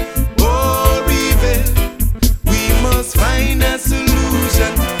rebel, oh rebel. We must find a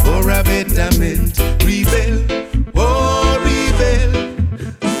solution or a betterment. Rebel, oh rebel.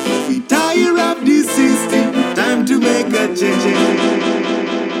 We tire of this system, time to make a change.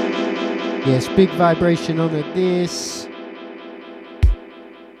 Yes, big vibration on it. This.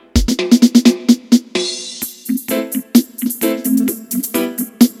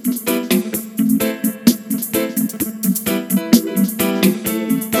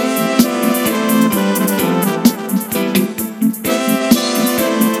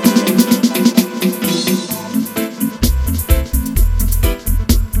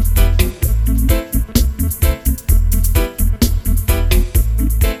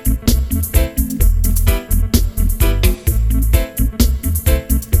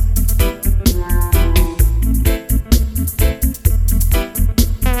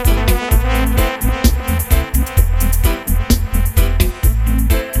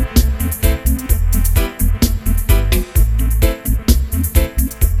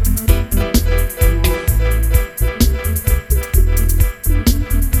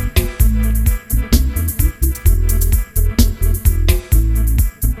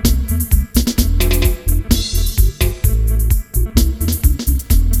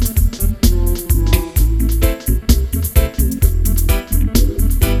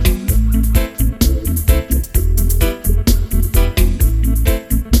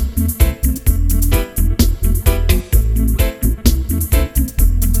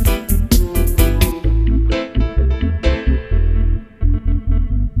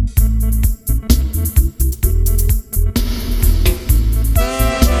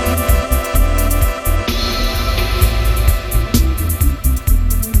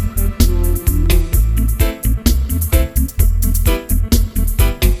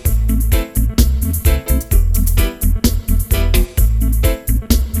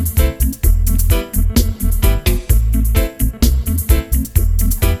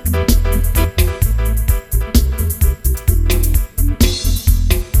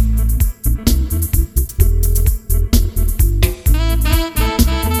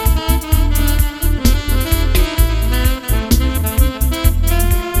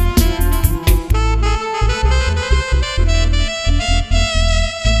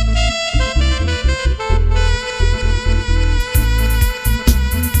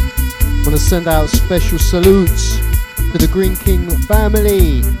 send out special salutes to the Green King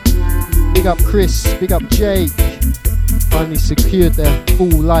family. Big up Chris, big up Jake. Finally secured their full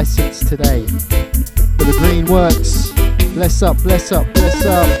license today for the Green Works. Bless up, bless up, bless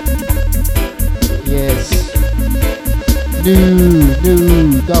up. Yes.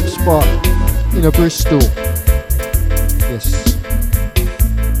 New dub spot in a Bristol. Yes.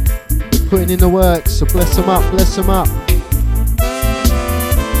 They're putting in the works, so bless them up, bless them up.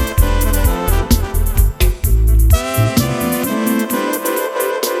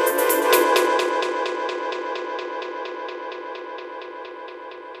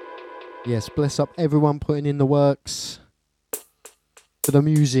 Yes, bless up everyone putting in the works for the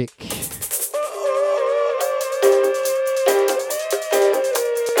music.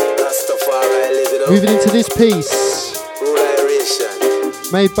 Moving into this piece,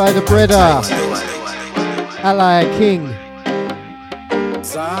 made by the Breda, Ally King.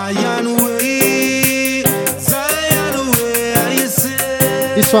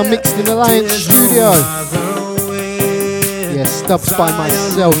 This one mixed in Alliance Studio. Yes, dubs by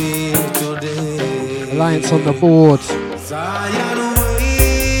myself. Alliance on the board.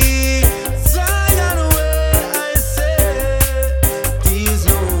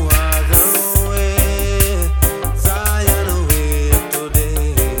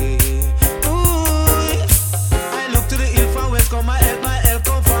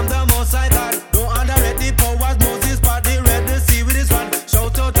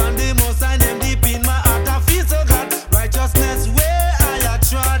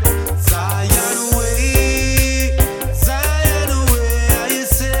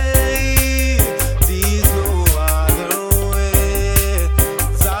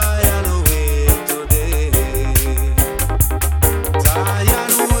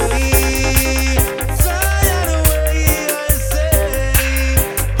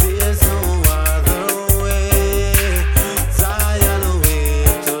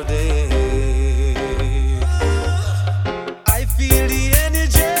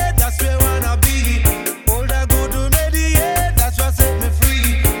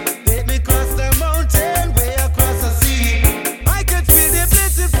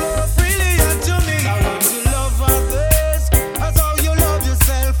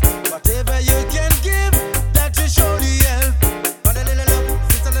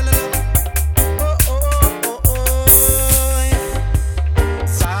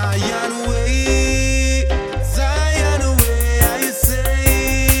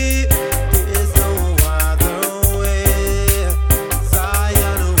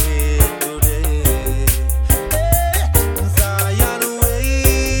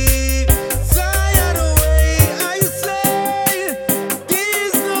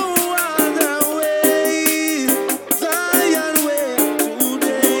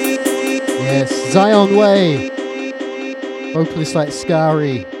 Zion Way, vocalist like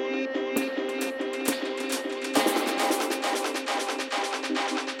Scary.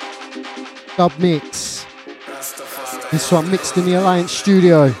 Dub mix. This one mixed in the Alliance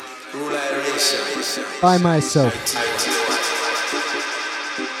Studio by myself.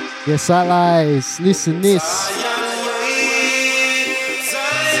 Yes, allies, listen this.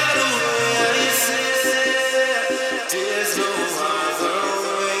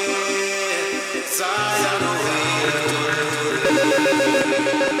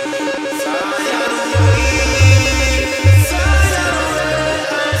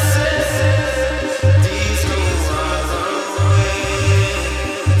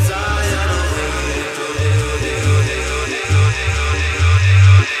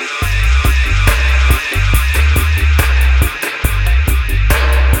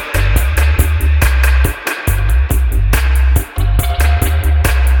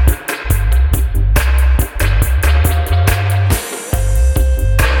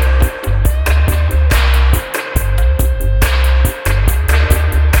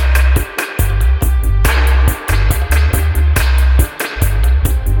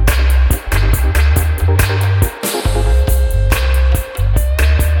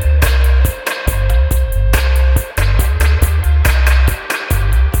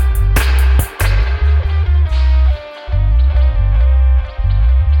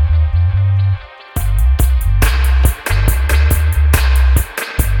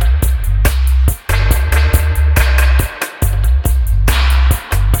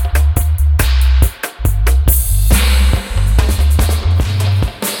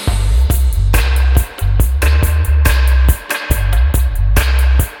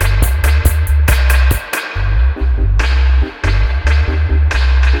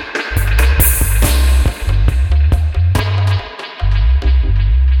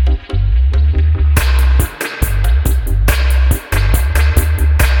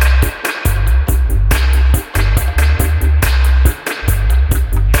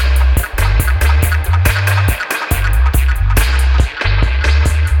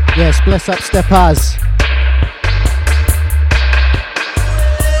 Yes, bless up steppers.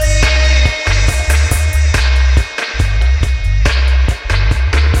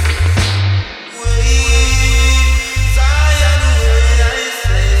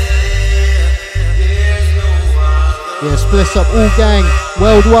 Yes, bless up all gang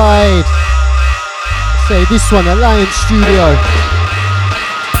worldwide. Say this one, Alliance Studio.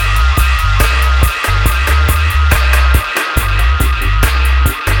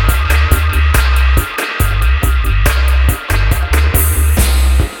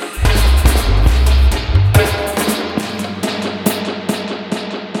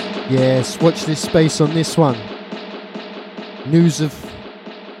 Yes, watch this space on this one. News of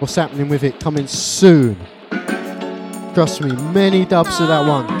what's happening with it coming soon. Trust me, many dubs to that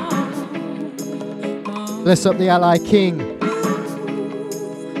one. Bless up the Ally King.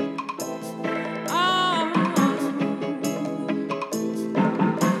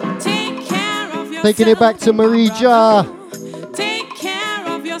 Taking it back to Marija. Take care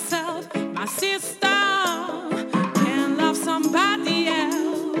of yourself, my sister. Can't love somebody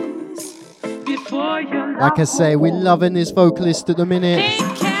else before you. Like I say, we're loving this vocalist at the minute.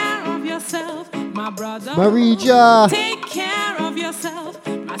 Take care of yourself, my brother. Marija. Take care of yourself,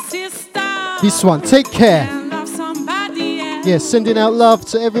 my sister. This one, take care. Can't love somebody else. Yes, sending out love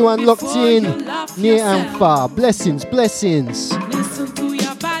to everyone locked before in, you love near yourself. and far. Blessings, blessings. Listen to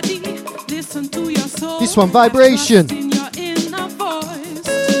your body, listen to your soul. This one, vibration. Trust in your inner voice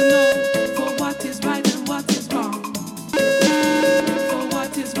to know for what is right and what is wrong. For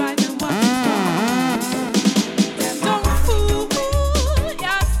what is right and what is wrong. Don't fool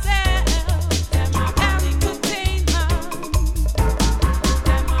yourself. Them are entertainment.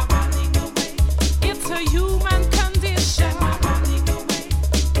 Them are running away. It's a human condition. Them are running away.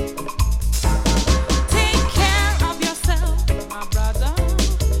 Take care of yourself, my brother.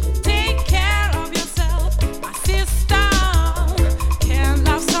 Take care of yourself, my sister. Can't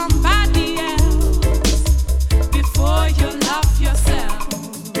love somebody else before you love yourself.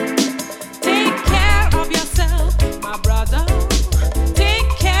 Take care of yourself, my brother. Take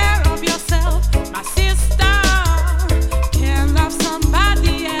care of yourself, my sister. Can't love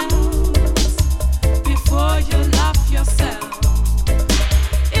somebody else before you love yourself.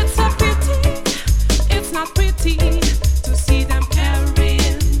 It's a pity, it's not pretty to see them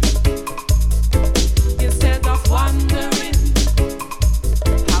carrying instead of wondering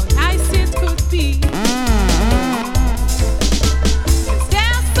how nice it could be. 'Cause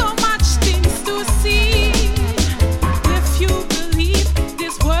there's so much things to see if you believe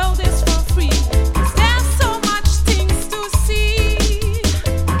this world is for free. 'Cause there's so much things to see.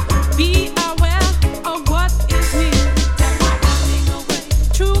 Be aware of what is near. Them are running away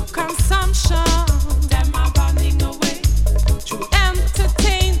through consumption. Them are running away through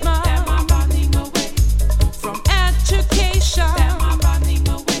entertainment. Them are running away from education. Them are running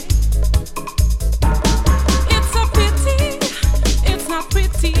away. It's a pity, it's not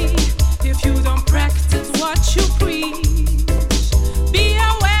pretty if you don't practice what you preach. Be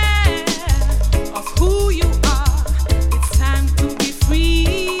aware of who you are. It's time to be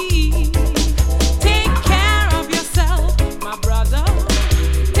free. Take care of yourself, my brother.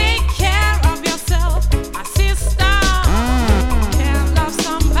 Take care of yourself, my sister. Can't love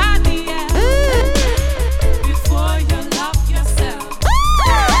somebody else before you love yourself.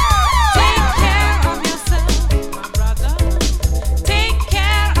 Take care of yourself, my brother. Take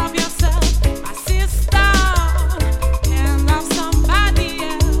care of yourself, my sister. Can't love somebody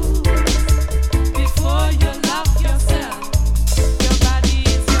else before you love yourself. Your body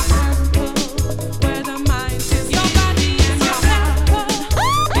is your temple, where the mind is. Your body is your temple,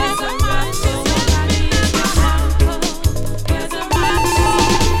 where the mind is. Your body is your temple, where the mind is.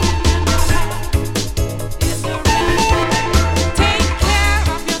 Take care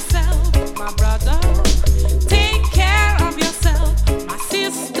of yourself, my brother. Take care of yourself, my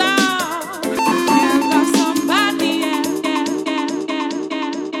sister. Can't love somebody else.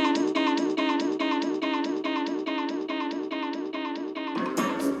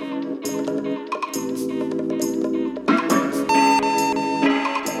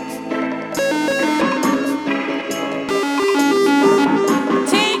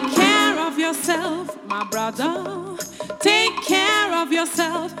 Take care of yourself, my brother. Take care of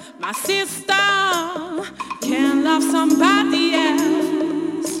yourself, my sister. Can't love somebody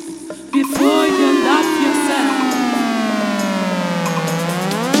else before you love yourself.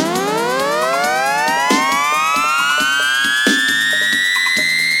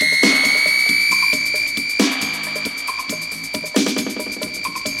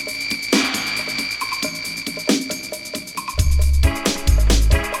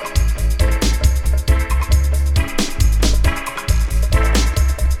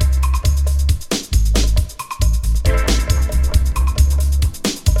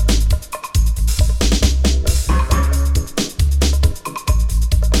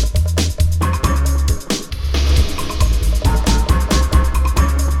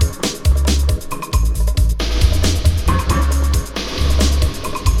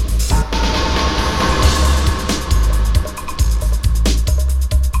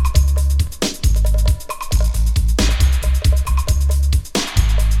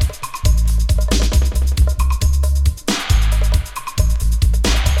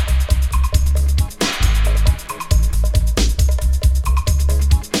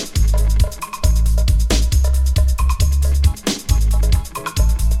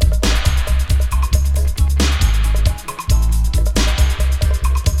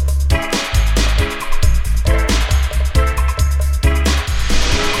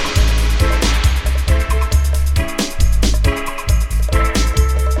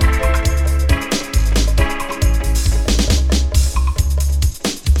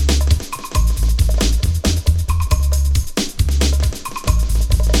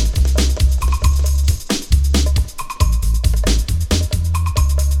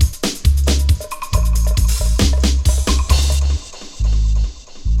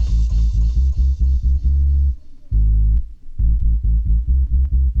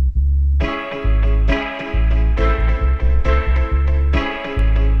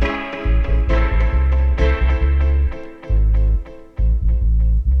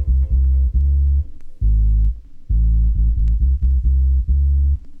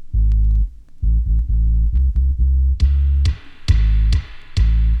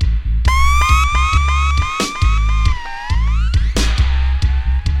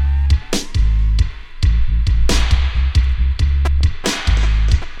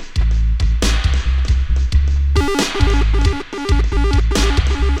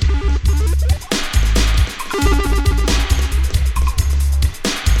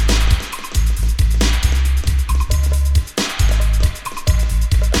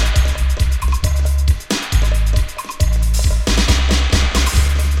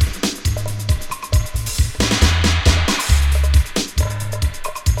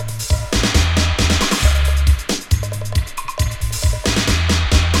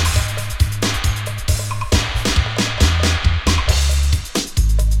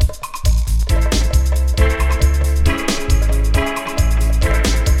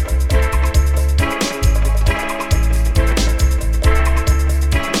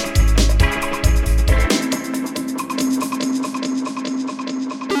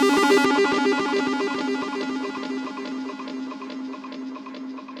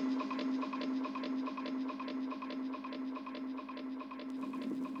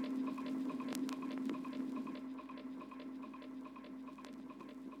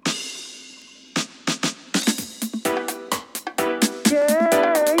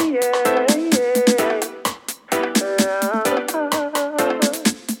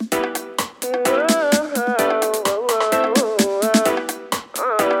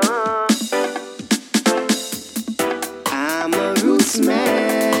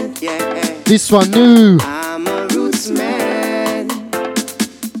 This one new. I'm a roots man.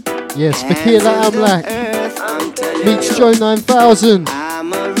 Yes, Fakila Amlak Earth, I'm telling meets you. Joe 9000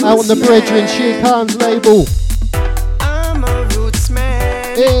 I'm a roots out on the Brethren man. Shere Khan's label. I'm a roots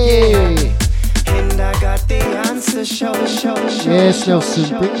man. Hey. And I got the answer, show. Yes,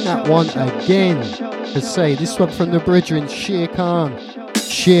 Nelson, bring that one again. To say this one from the Brethren Shere Khan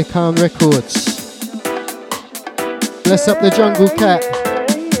Records. Bless up the Jungle Cat.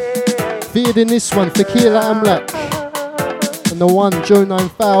 Feeding this one, Fakila Amlak. And the one, Joe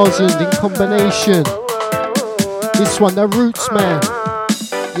 9000 in combination. This one, the Roots Man.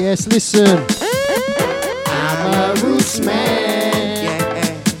 Yes, listen. I'm a Roots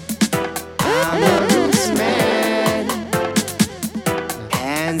Man. I'm a roots man.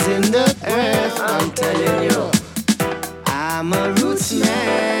 Hands in the earth, I'm telling you. I'm a roots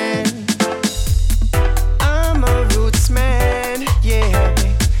man. I'm a roots man, yeah.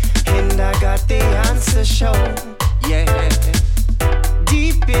 And I got the answer, show, yeah.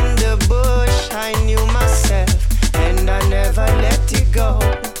 Deep in the bush, I knew myself, and I never let it go,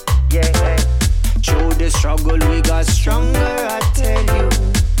 yeah. Through the struggle, we got stronger, I tell you.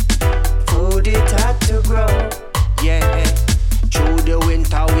 Food it had to grow, yeah. Through the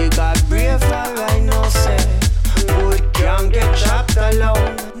winter, we got braver, I know, say. Wood can't get chopped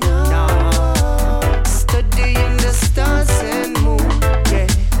alone, no. Studying the stars and moon, yeah.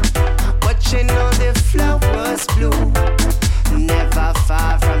 Watching all the flowers bloom. Never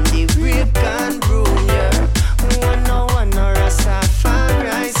far from the brick and broom, yeah. 101 or a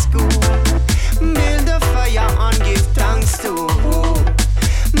Rastafari school. Build a fire and give thanks to who?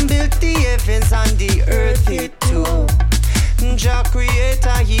 Built the heavens and the earth, it too. Jah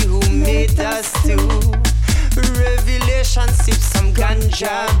creator, he who made us too. Revelation, sip some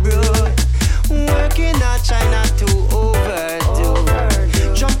ganja, bro. Working at China to overdo.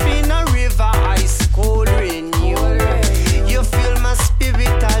 Jump in a river, ice cold renew. You feel my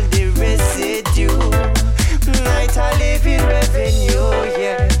spirit, all the residue. Night I live in revenue,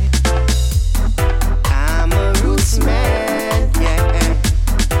 yeah. I'm a roots man, yeah.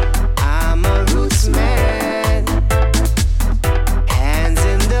 I'm a roots man. Hands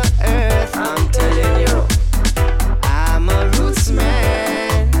in the earth, I'm telling you. I'm a roots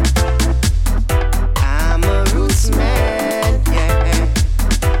man. I'm a roots man, yeah.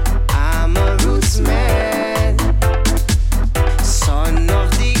 I'm a roots man. Son of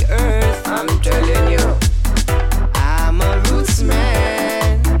the earth, I'm telling you. I'm a roots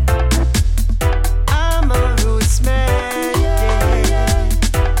man. I'm a roots man, yeah.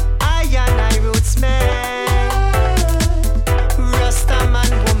 I and I roots man. Rasta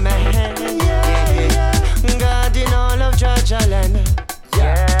man woman, yeah. God in all of Georgia land,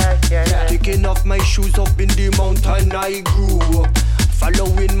 yeah. Taking off my shoes up in the mountain I grew up.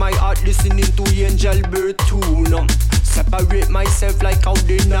 Following my heart, listening to angel bird tune. Separate myself like how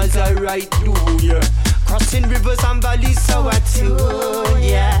the Nazarite do, yeah. Crossing rivers and valleys, so I too,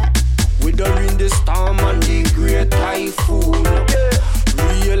 yeah. Weathering the storm and the great typhoon.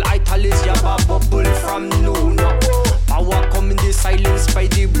 Real Italy's yabba bubble from noon. Power come in the silence by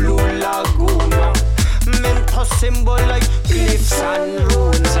the blue lagoon. Meant to symbol like cliffs and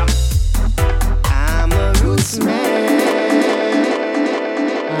ruins. I'm a roots man.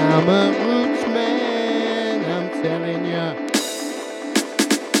 I'm a Roots Man, I'm telling ya.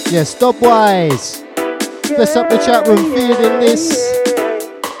 Yes, Stopwise. Bless up the chat room, feeding this.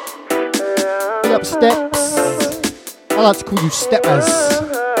 Big up Steps. I like to call you Steppers.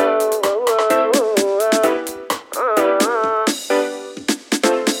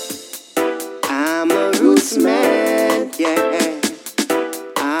 I'm a roots man, yeah.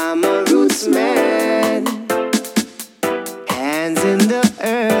 I'm a roots man. Hands in the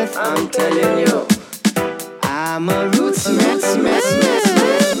earth, I'm telling you. I'm a roots man.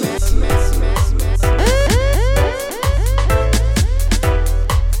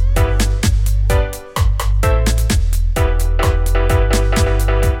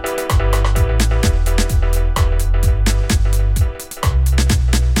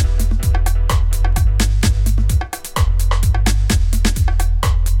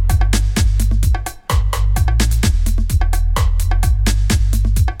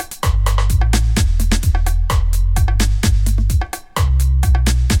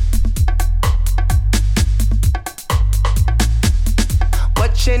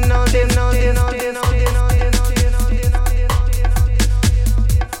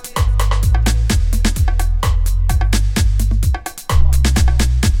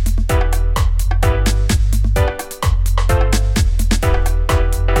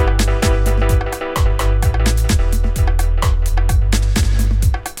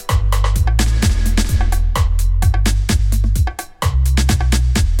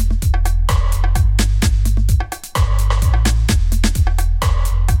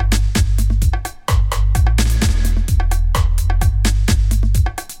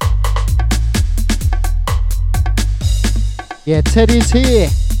 Yeah, Teddy's here.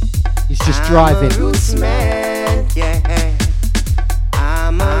 He's just driving.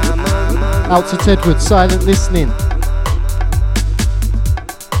 Out to Tedward, silent listening.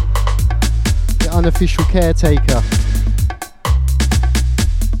 The unofficial caretaker.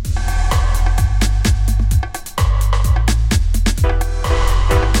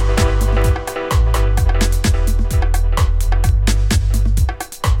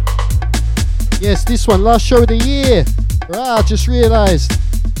 Yes, this one, last show of the year. Ah, just realised.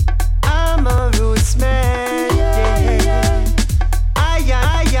 I'm a roots man. Yeah. Ay,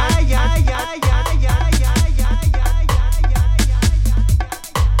 ay, ay, ay, ay, ay, ay,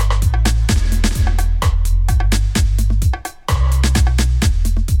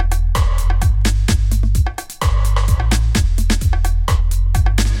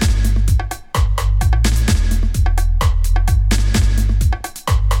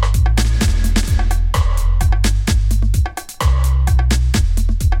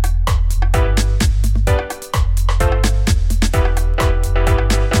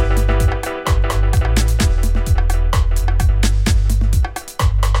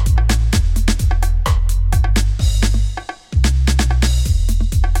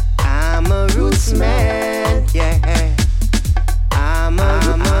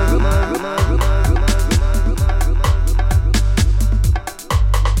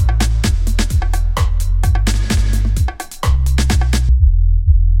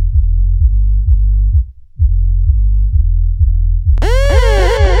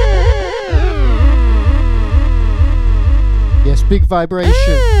 Big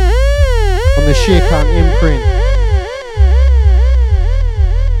vibration on the Sheerkan imprint.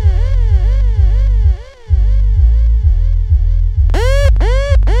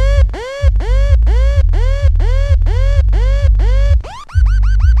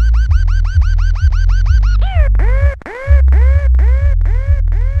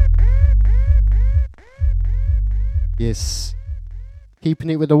 Yes, keeping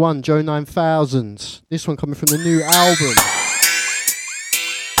it with the one, Joe 9000. This one coming from the new album.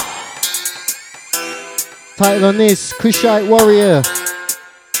 Title on this, Kushite Warrior.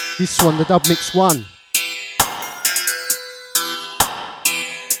 This one, the dub mix 1.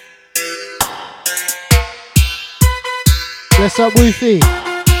 Bless up Woofy,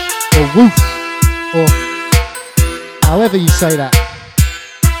 or Woof, or however you say that.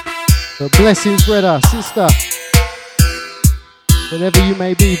 But blessings, brother, sister, whatever you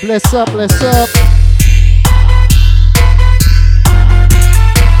may be. Bless up, bless up.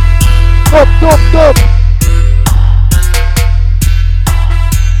 Up.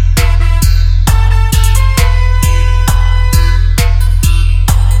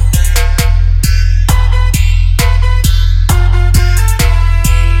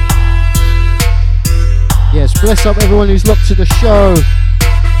 Yes, bless up everyone who's locked to the show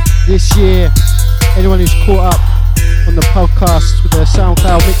this year. Anyone who's caught up on the podcast with the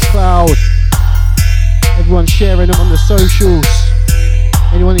SoundCloud, Mixcloud. Everyone sharing them on the socials.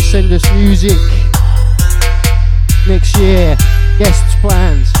 Anyone who send us music next year, guests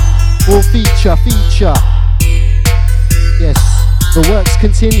plans, or feature. Yes, the works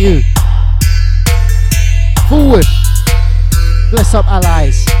continue. Forward. Bless up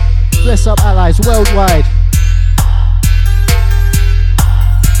allies. Bless up allies worldwide.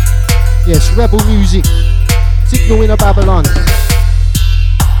 Yes, rebel music. Signal in a Babylon.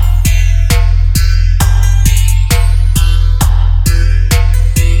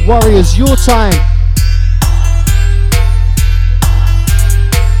 Warriors, your time.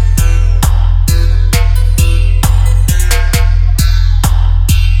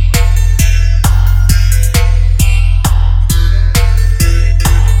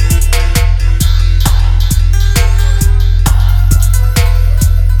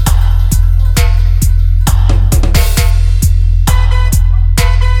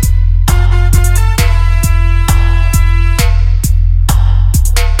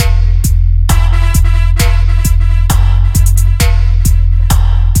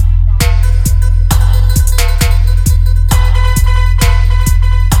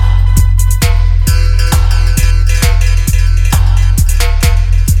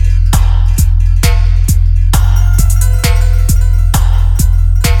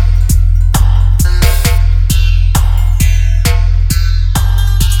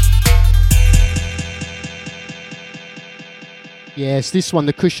 Yes, this one,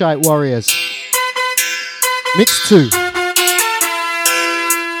 the Kushite Warriors. Mix 2.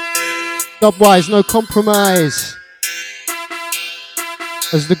 Dubwise, no compromise.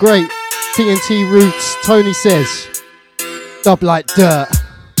 As the great TNT Roots Tony says, dub like dirt.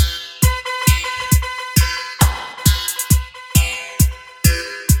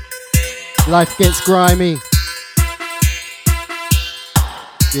 Life gets grimy.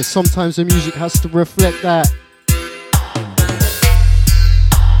 Yeah, sometimes the music has to reflect that.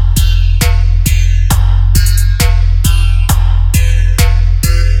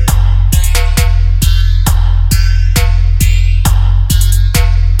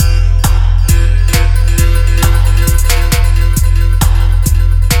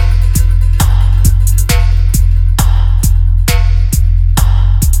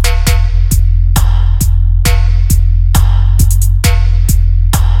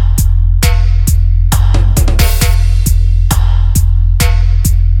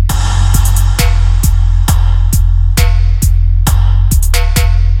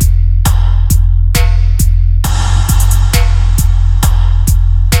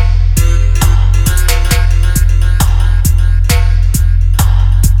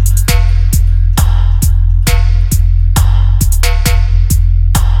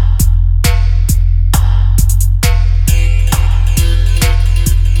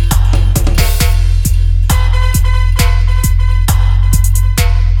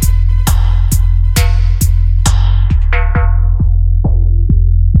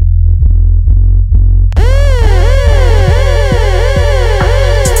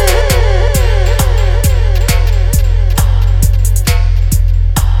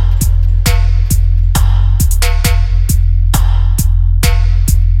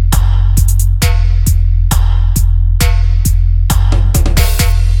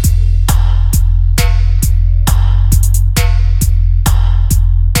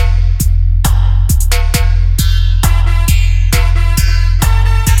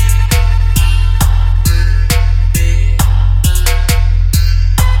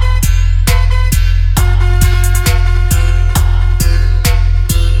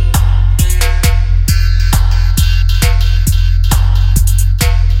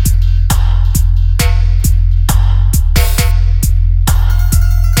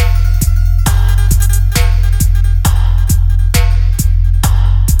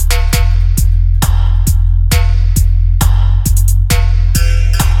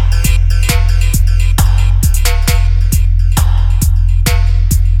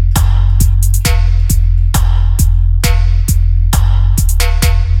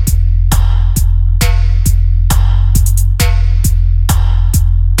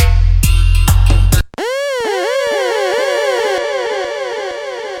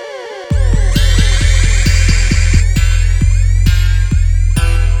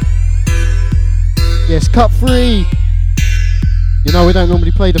 Yes, cut 3. You know, we don't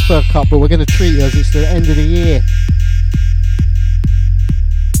normally play the third cut, but we're going to treat it as it's the end of the year.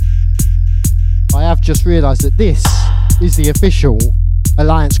 I have just realised that this is the official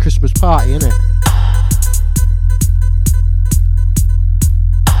Alliance Christmas party, isn't it?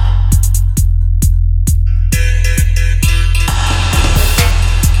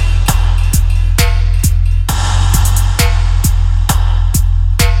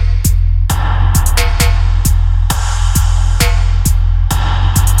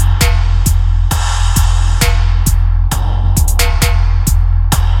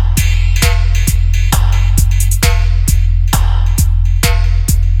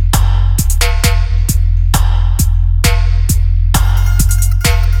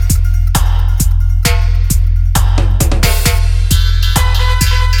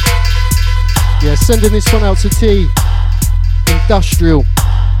 Sending this one out to T. Industrial.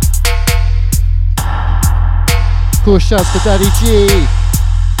 Of course, shouts to Daddy G.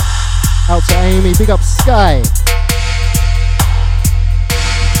 Out to Amy. Big up Sky.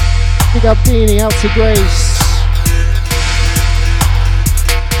 Big up Beanie. Out to Grace.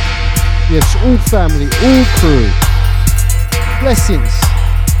 Yes, all family, all crew. Blessings.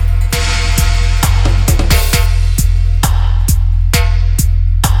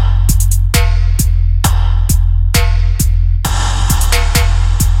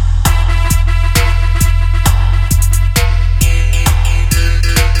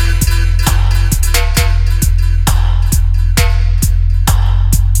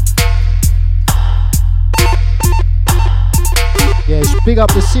 Big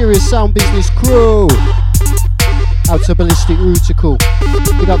up the Serious Sound Business crew. Out to Ballistic Ruticle.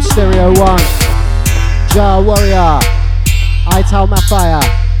 Big up Stereo 1. Ja Warrior. Ital Mafire.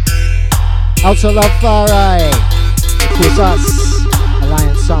 Out to Love Farai. Of course us.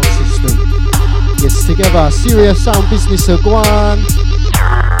 Alliance Sound System. Yes, together. Serious Sound Business Guan.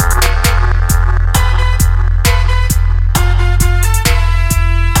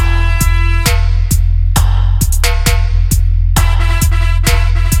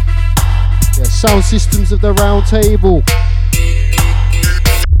 Sound Systems of the Round Table.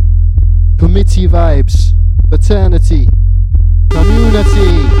 committee vibes, fraternity,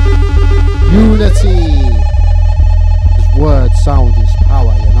 community, unity. This word sound is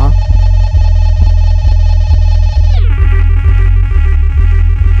power, you know.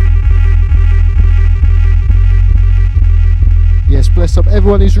 Yes, bless up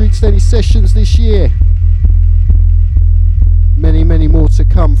everyone who's reached any sessions this year. Many, many more to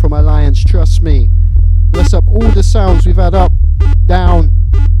come from Alliance, trust me. Bless up all the sounds we've had up, down,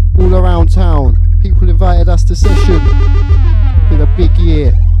 all around town. People invited us to session. Been a big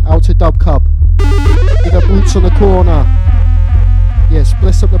year. Outer Dub Cub. Big up Roots on the Corner. Yes,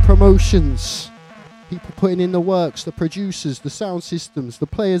 bless up the promotions. People putting in the works, the producers, the sound systems, the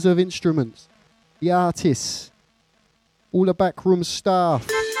players of instruments, the artists, all the backroom staff.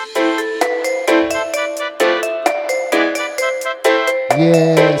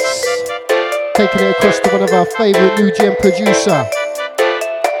 Yes. Taking it across to one of our favourite new gen producer.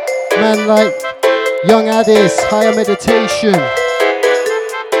 Man like Young Addis, Higher Meditation.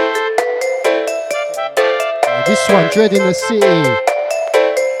 This one, Dread in the City.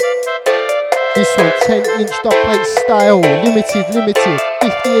 This one, 10-inch dubplate style, limited. 50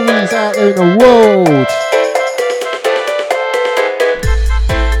 of these out there in the world.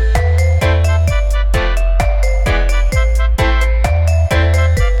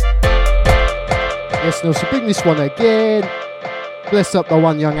 Yes, no, so bring this one again. Bless up the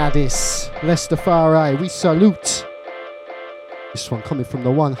one, Young Addis. Bless the far eye, we salute. This one coming from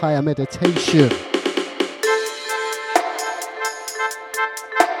the one, Higher Meditation.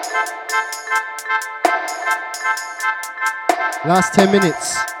 Last 10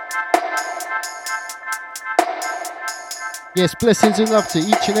 minutes. Yes, blessings and love to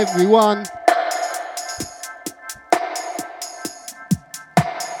each and every one.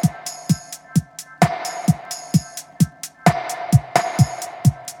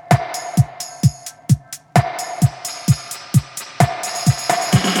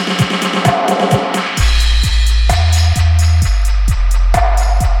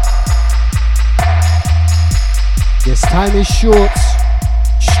 Time is short,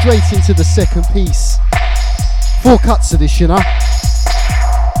 straight into the second piece. 4 cuts of this, you know.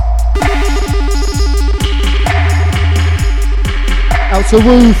 Out to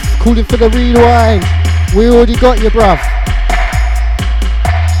Roof, calling for the rewind. We already got you, bruv.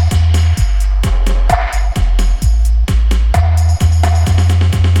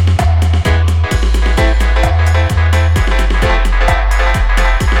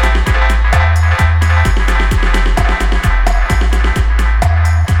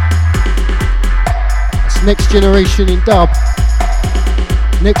 Next generation in dub.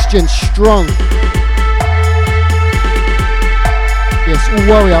 Next gen strong. Yes, all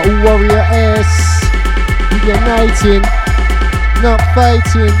warrior S. Uniting, not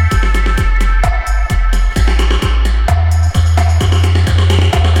fighting.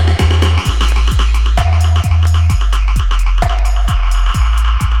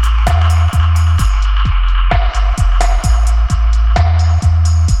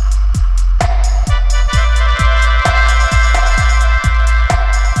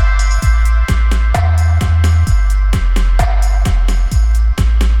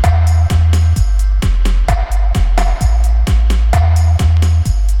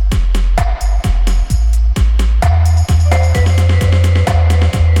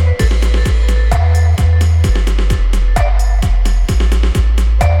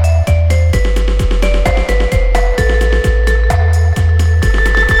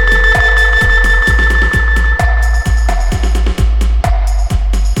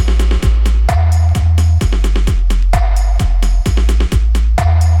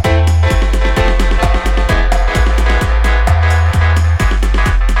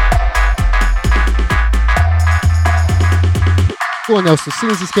 Go on, Nelson, as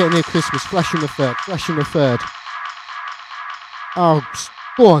soon as it's getting near Christmas, flash him the third. Oh,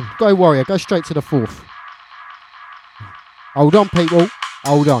 go on, go warrior, go straight to the 4th. Hold on, people,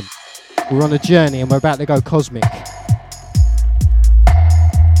 hold on. We're on a journey and we're about to go cosmic.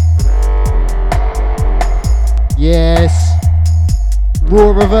 Yes,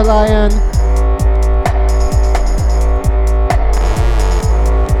 roar of a lion.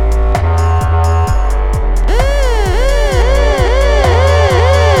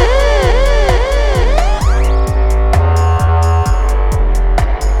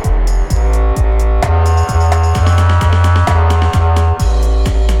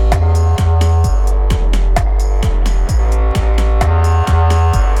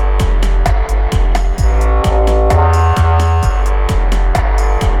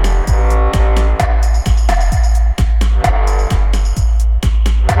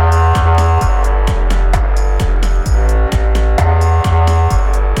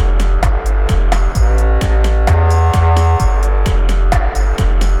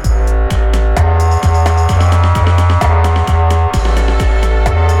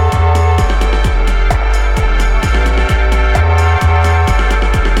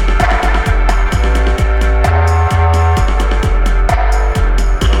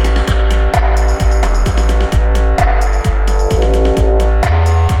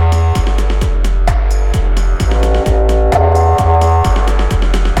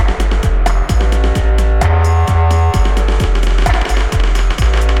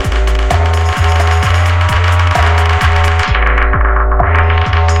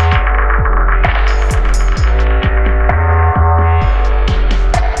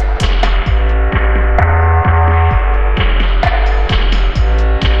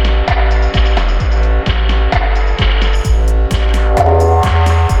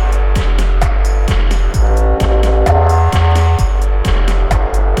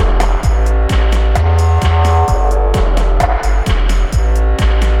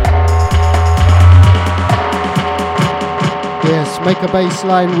 make a bass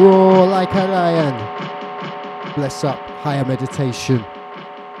line roar like a lion. Bless up, higher meditation.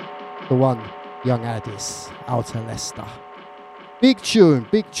 The one, Young Addis, Outer Leicester. Big tune,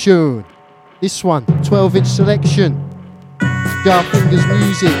 big tune. This one, 12-inch selection. Jar Fingers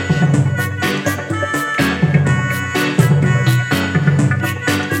music.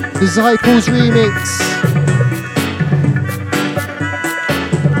 Disciples remix.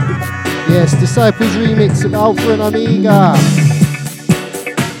 Yes, Disciples remix of Alpha and Omega.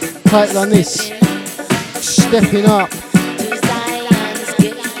 Title on this. Stepping up.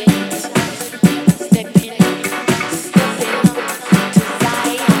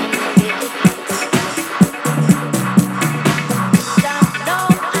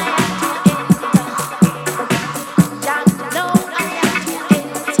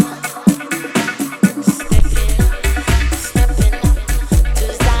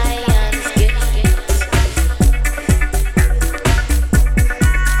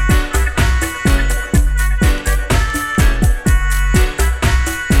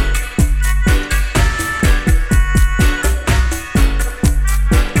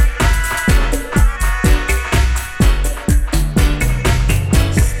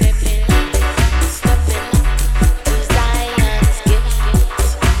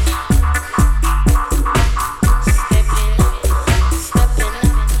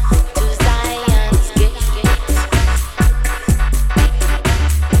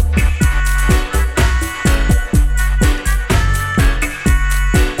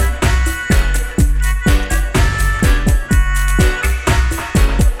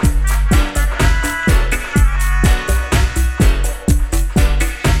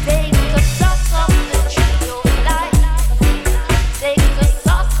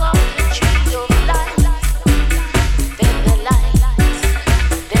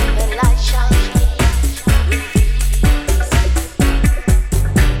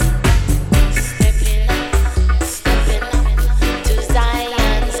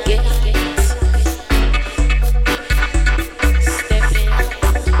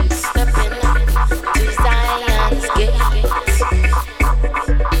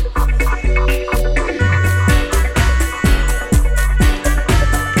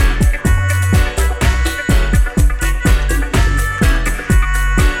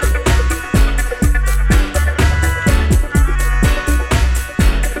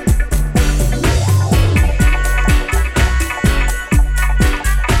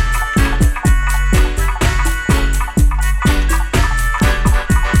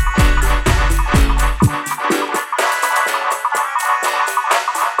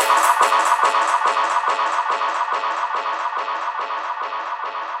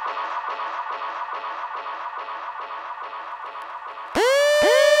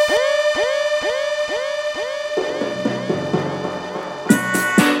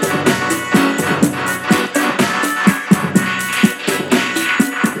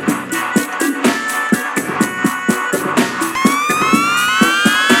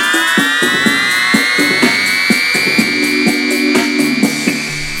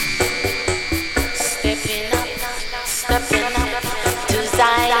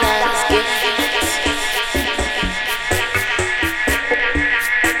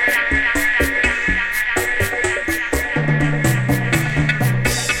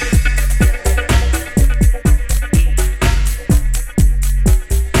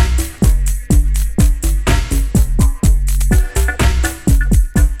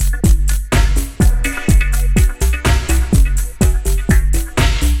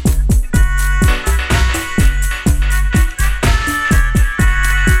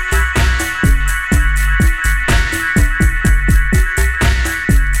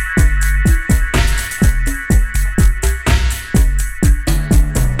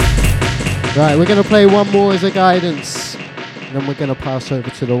 Right, we're going to play one more as a guidance, and then we're going to pass over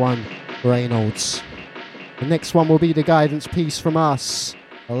to the one Reynolds. The next one will be the guidance piece from us.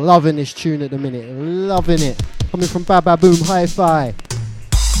 Loving this tune at the minute, loving it. Coming from Baba Boom Hi-Fi.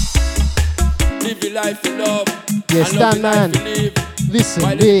 Live your life in love. Yes, Dan man.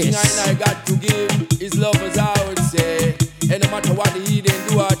 Listen this. I got to give is love, as I would say. And no matter what the heathen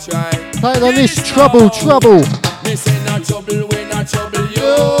do, I try. Title on this, Trouble, Trouble. Me say not trouble, we not trouble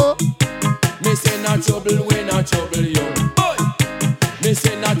you. Me say not trouble, we not trouble you. Me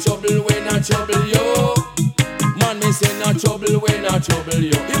say not trouble, we not trouble you. Man, me say not trouble, we not trouble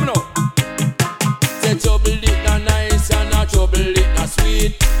you. Even know. Say trouble it not nice and not trouble it not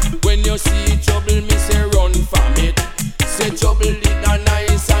sweet. When you see trouble, me say run from it. Say trouble it not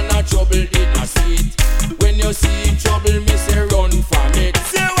nice and not trouble it not sweet. When you see trouble, me say run from it.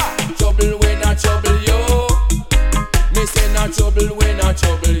 Say what? Trouble we not trouble you. Me say not trouble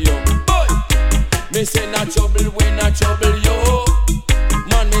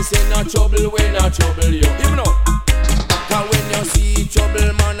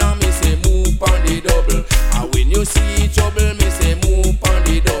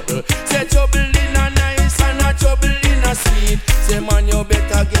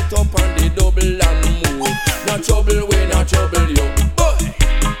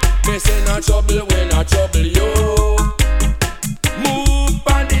a trouble, we not trouble you. Move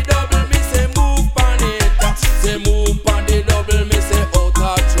on the double, me say move on it. Say move on the double, me say out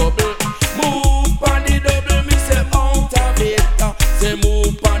of trouble. Move on the double, me say out of it. Say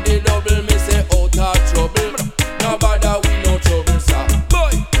move on the double, me say out of trouble. No bother with no trouble, sir.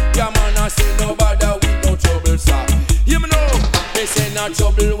 Boy, yeah man, I say no bother with no trouble, sir. You know, they say not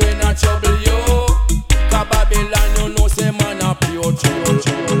trouble, we not trouble you. Babylon, you know, say man up your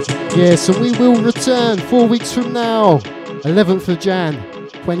Yeah, so we will return 4 weeks from now, 11th of Jan,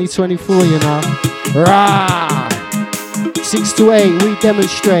 2024, you know. Rah! 6 to 8, we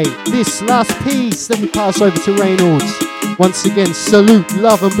demonstrate. This last piece, then we pass over to Reynolds. Once again, salute,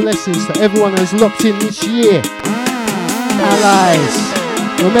 love and blessings to everyone who's locked in this year. Allies,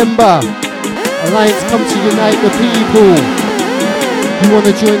 remember, Alliance come to unite the people. If you want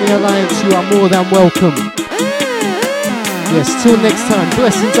to join the Alliance, you are more than welcome. Yes, till next time,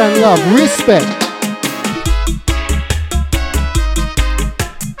 blessings and love, respect.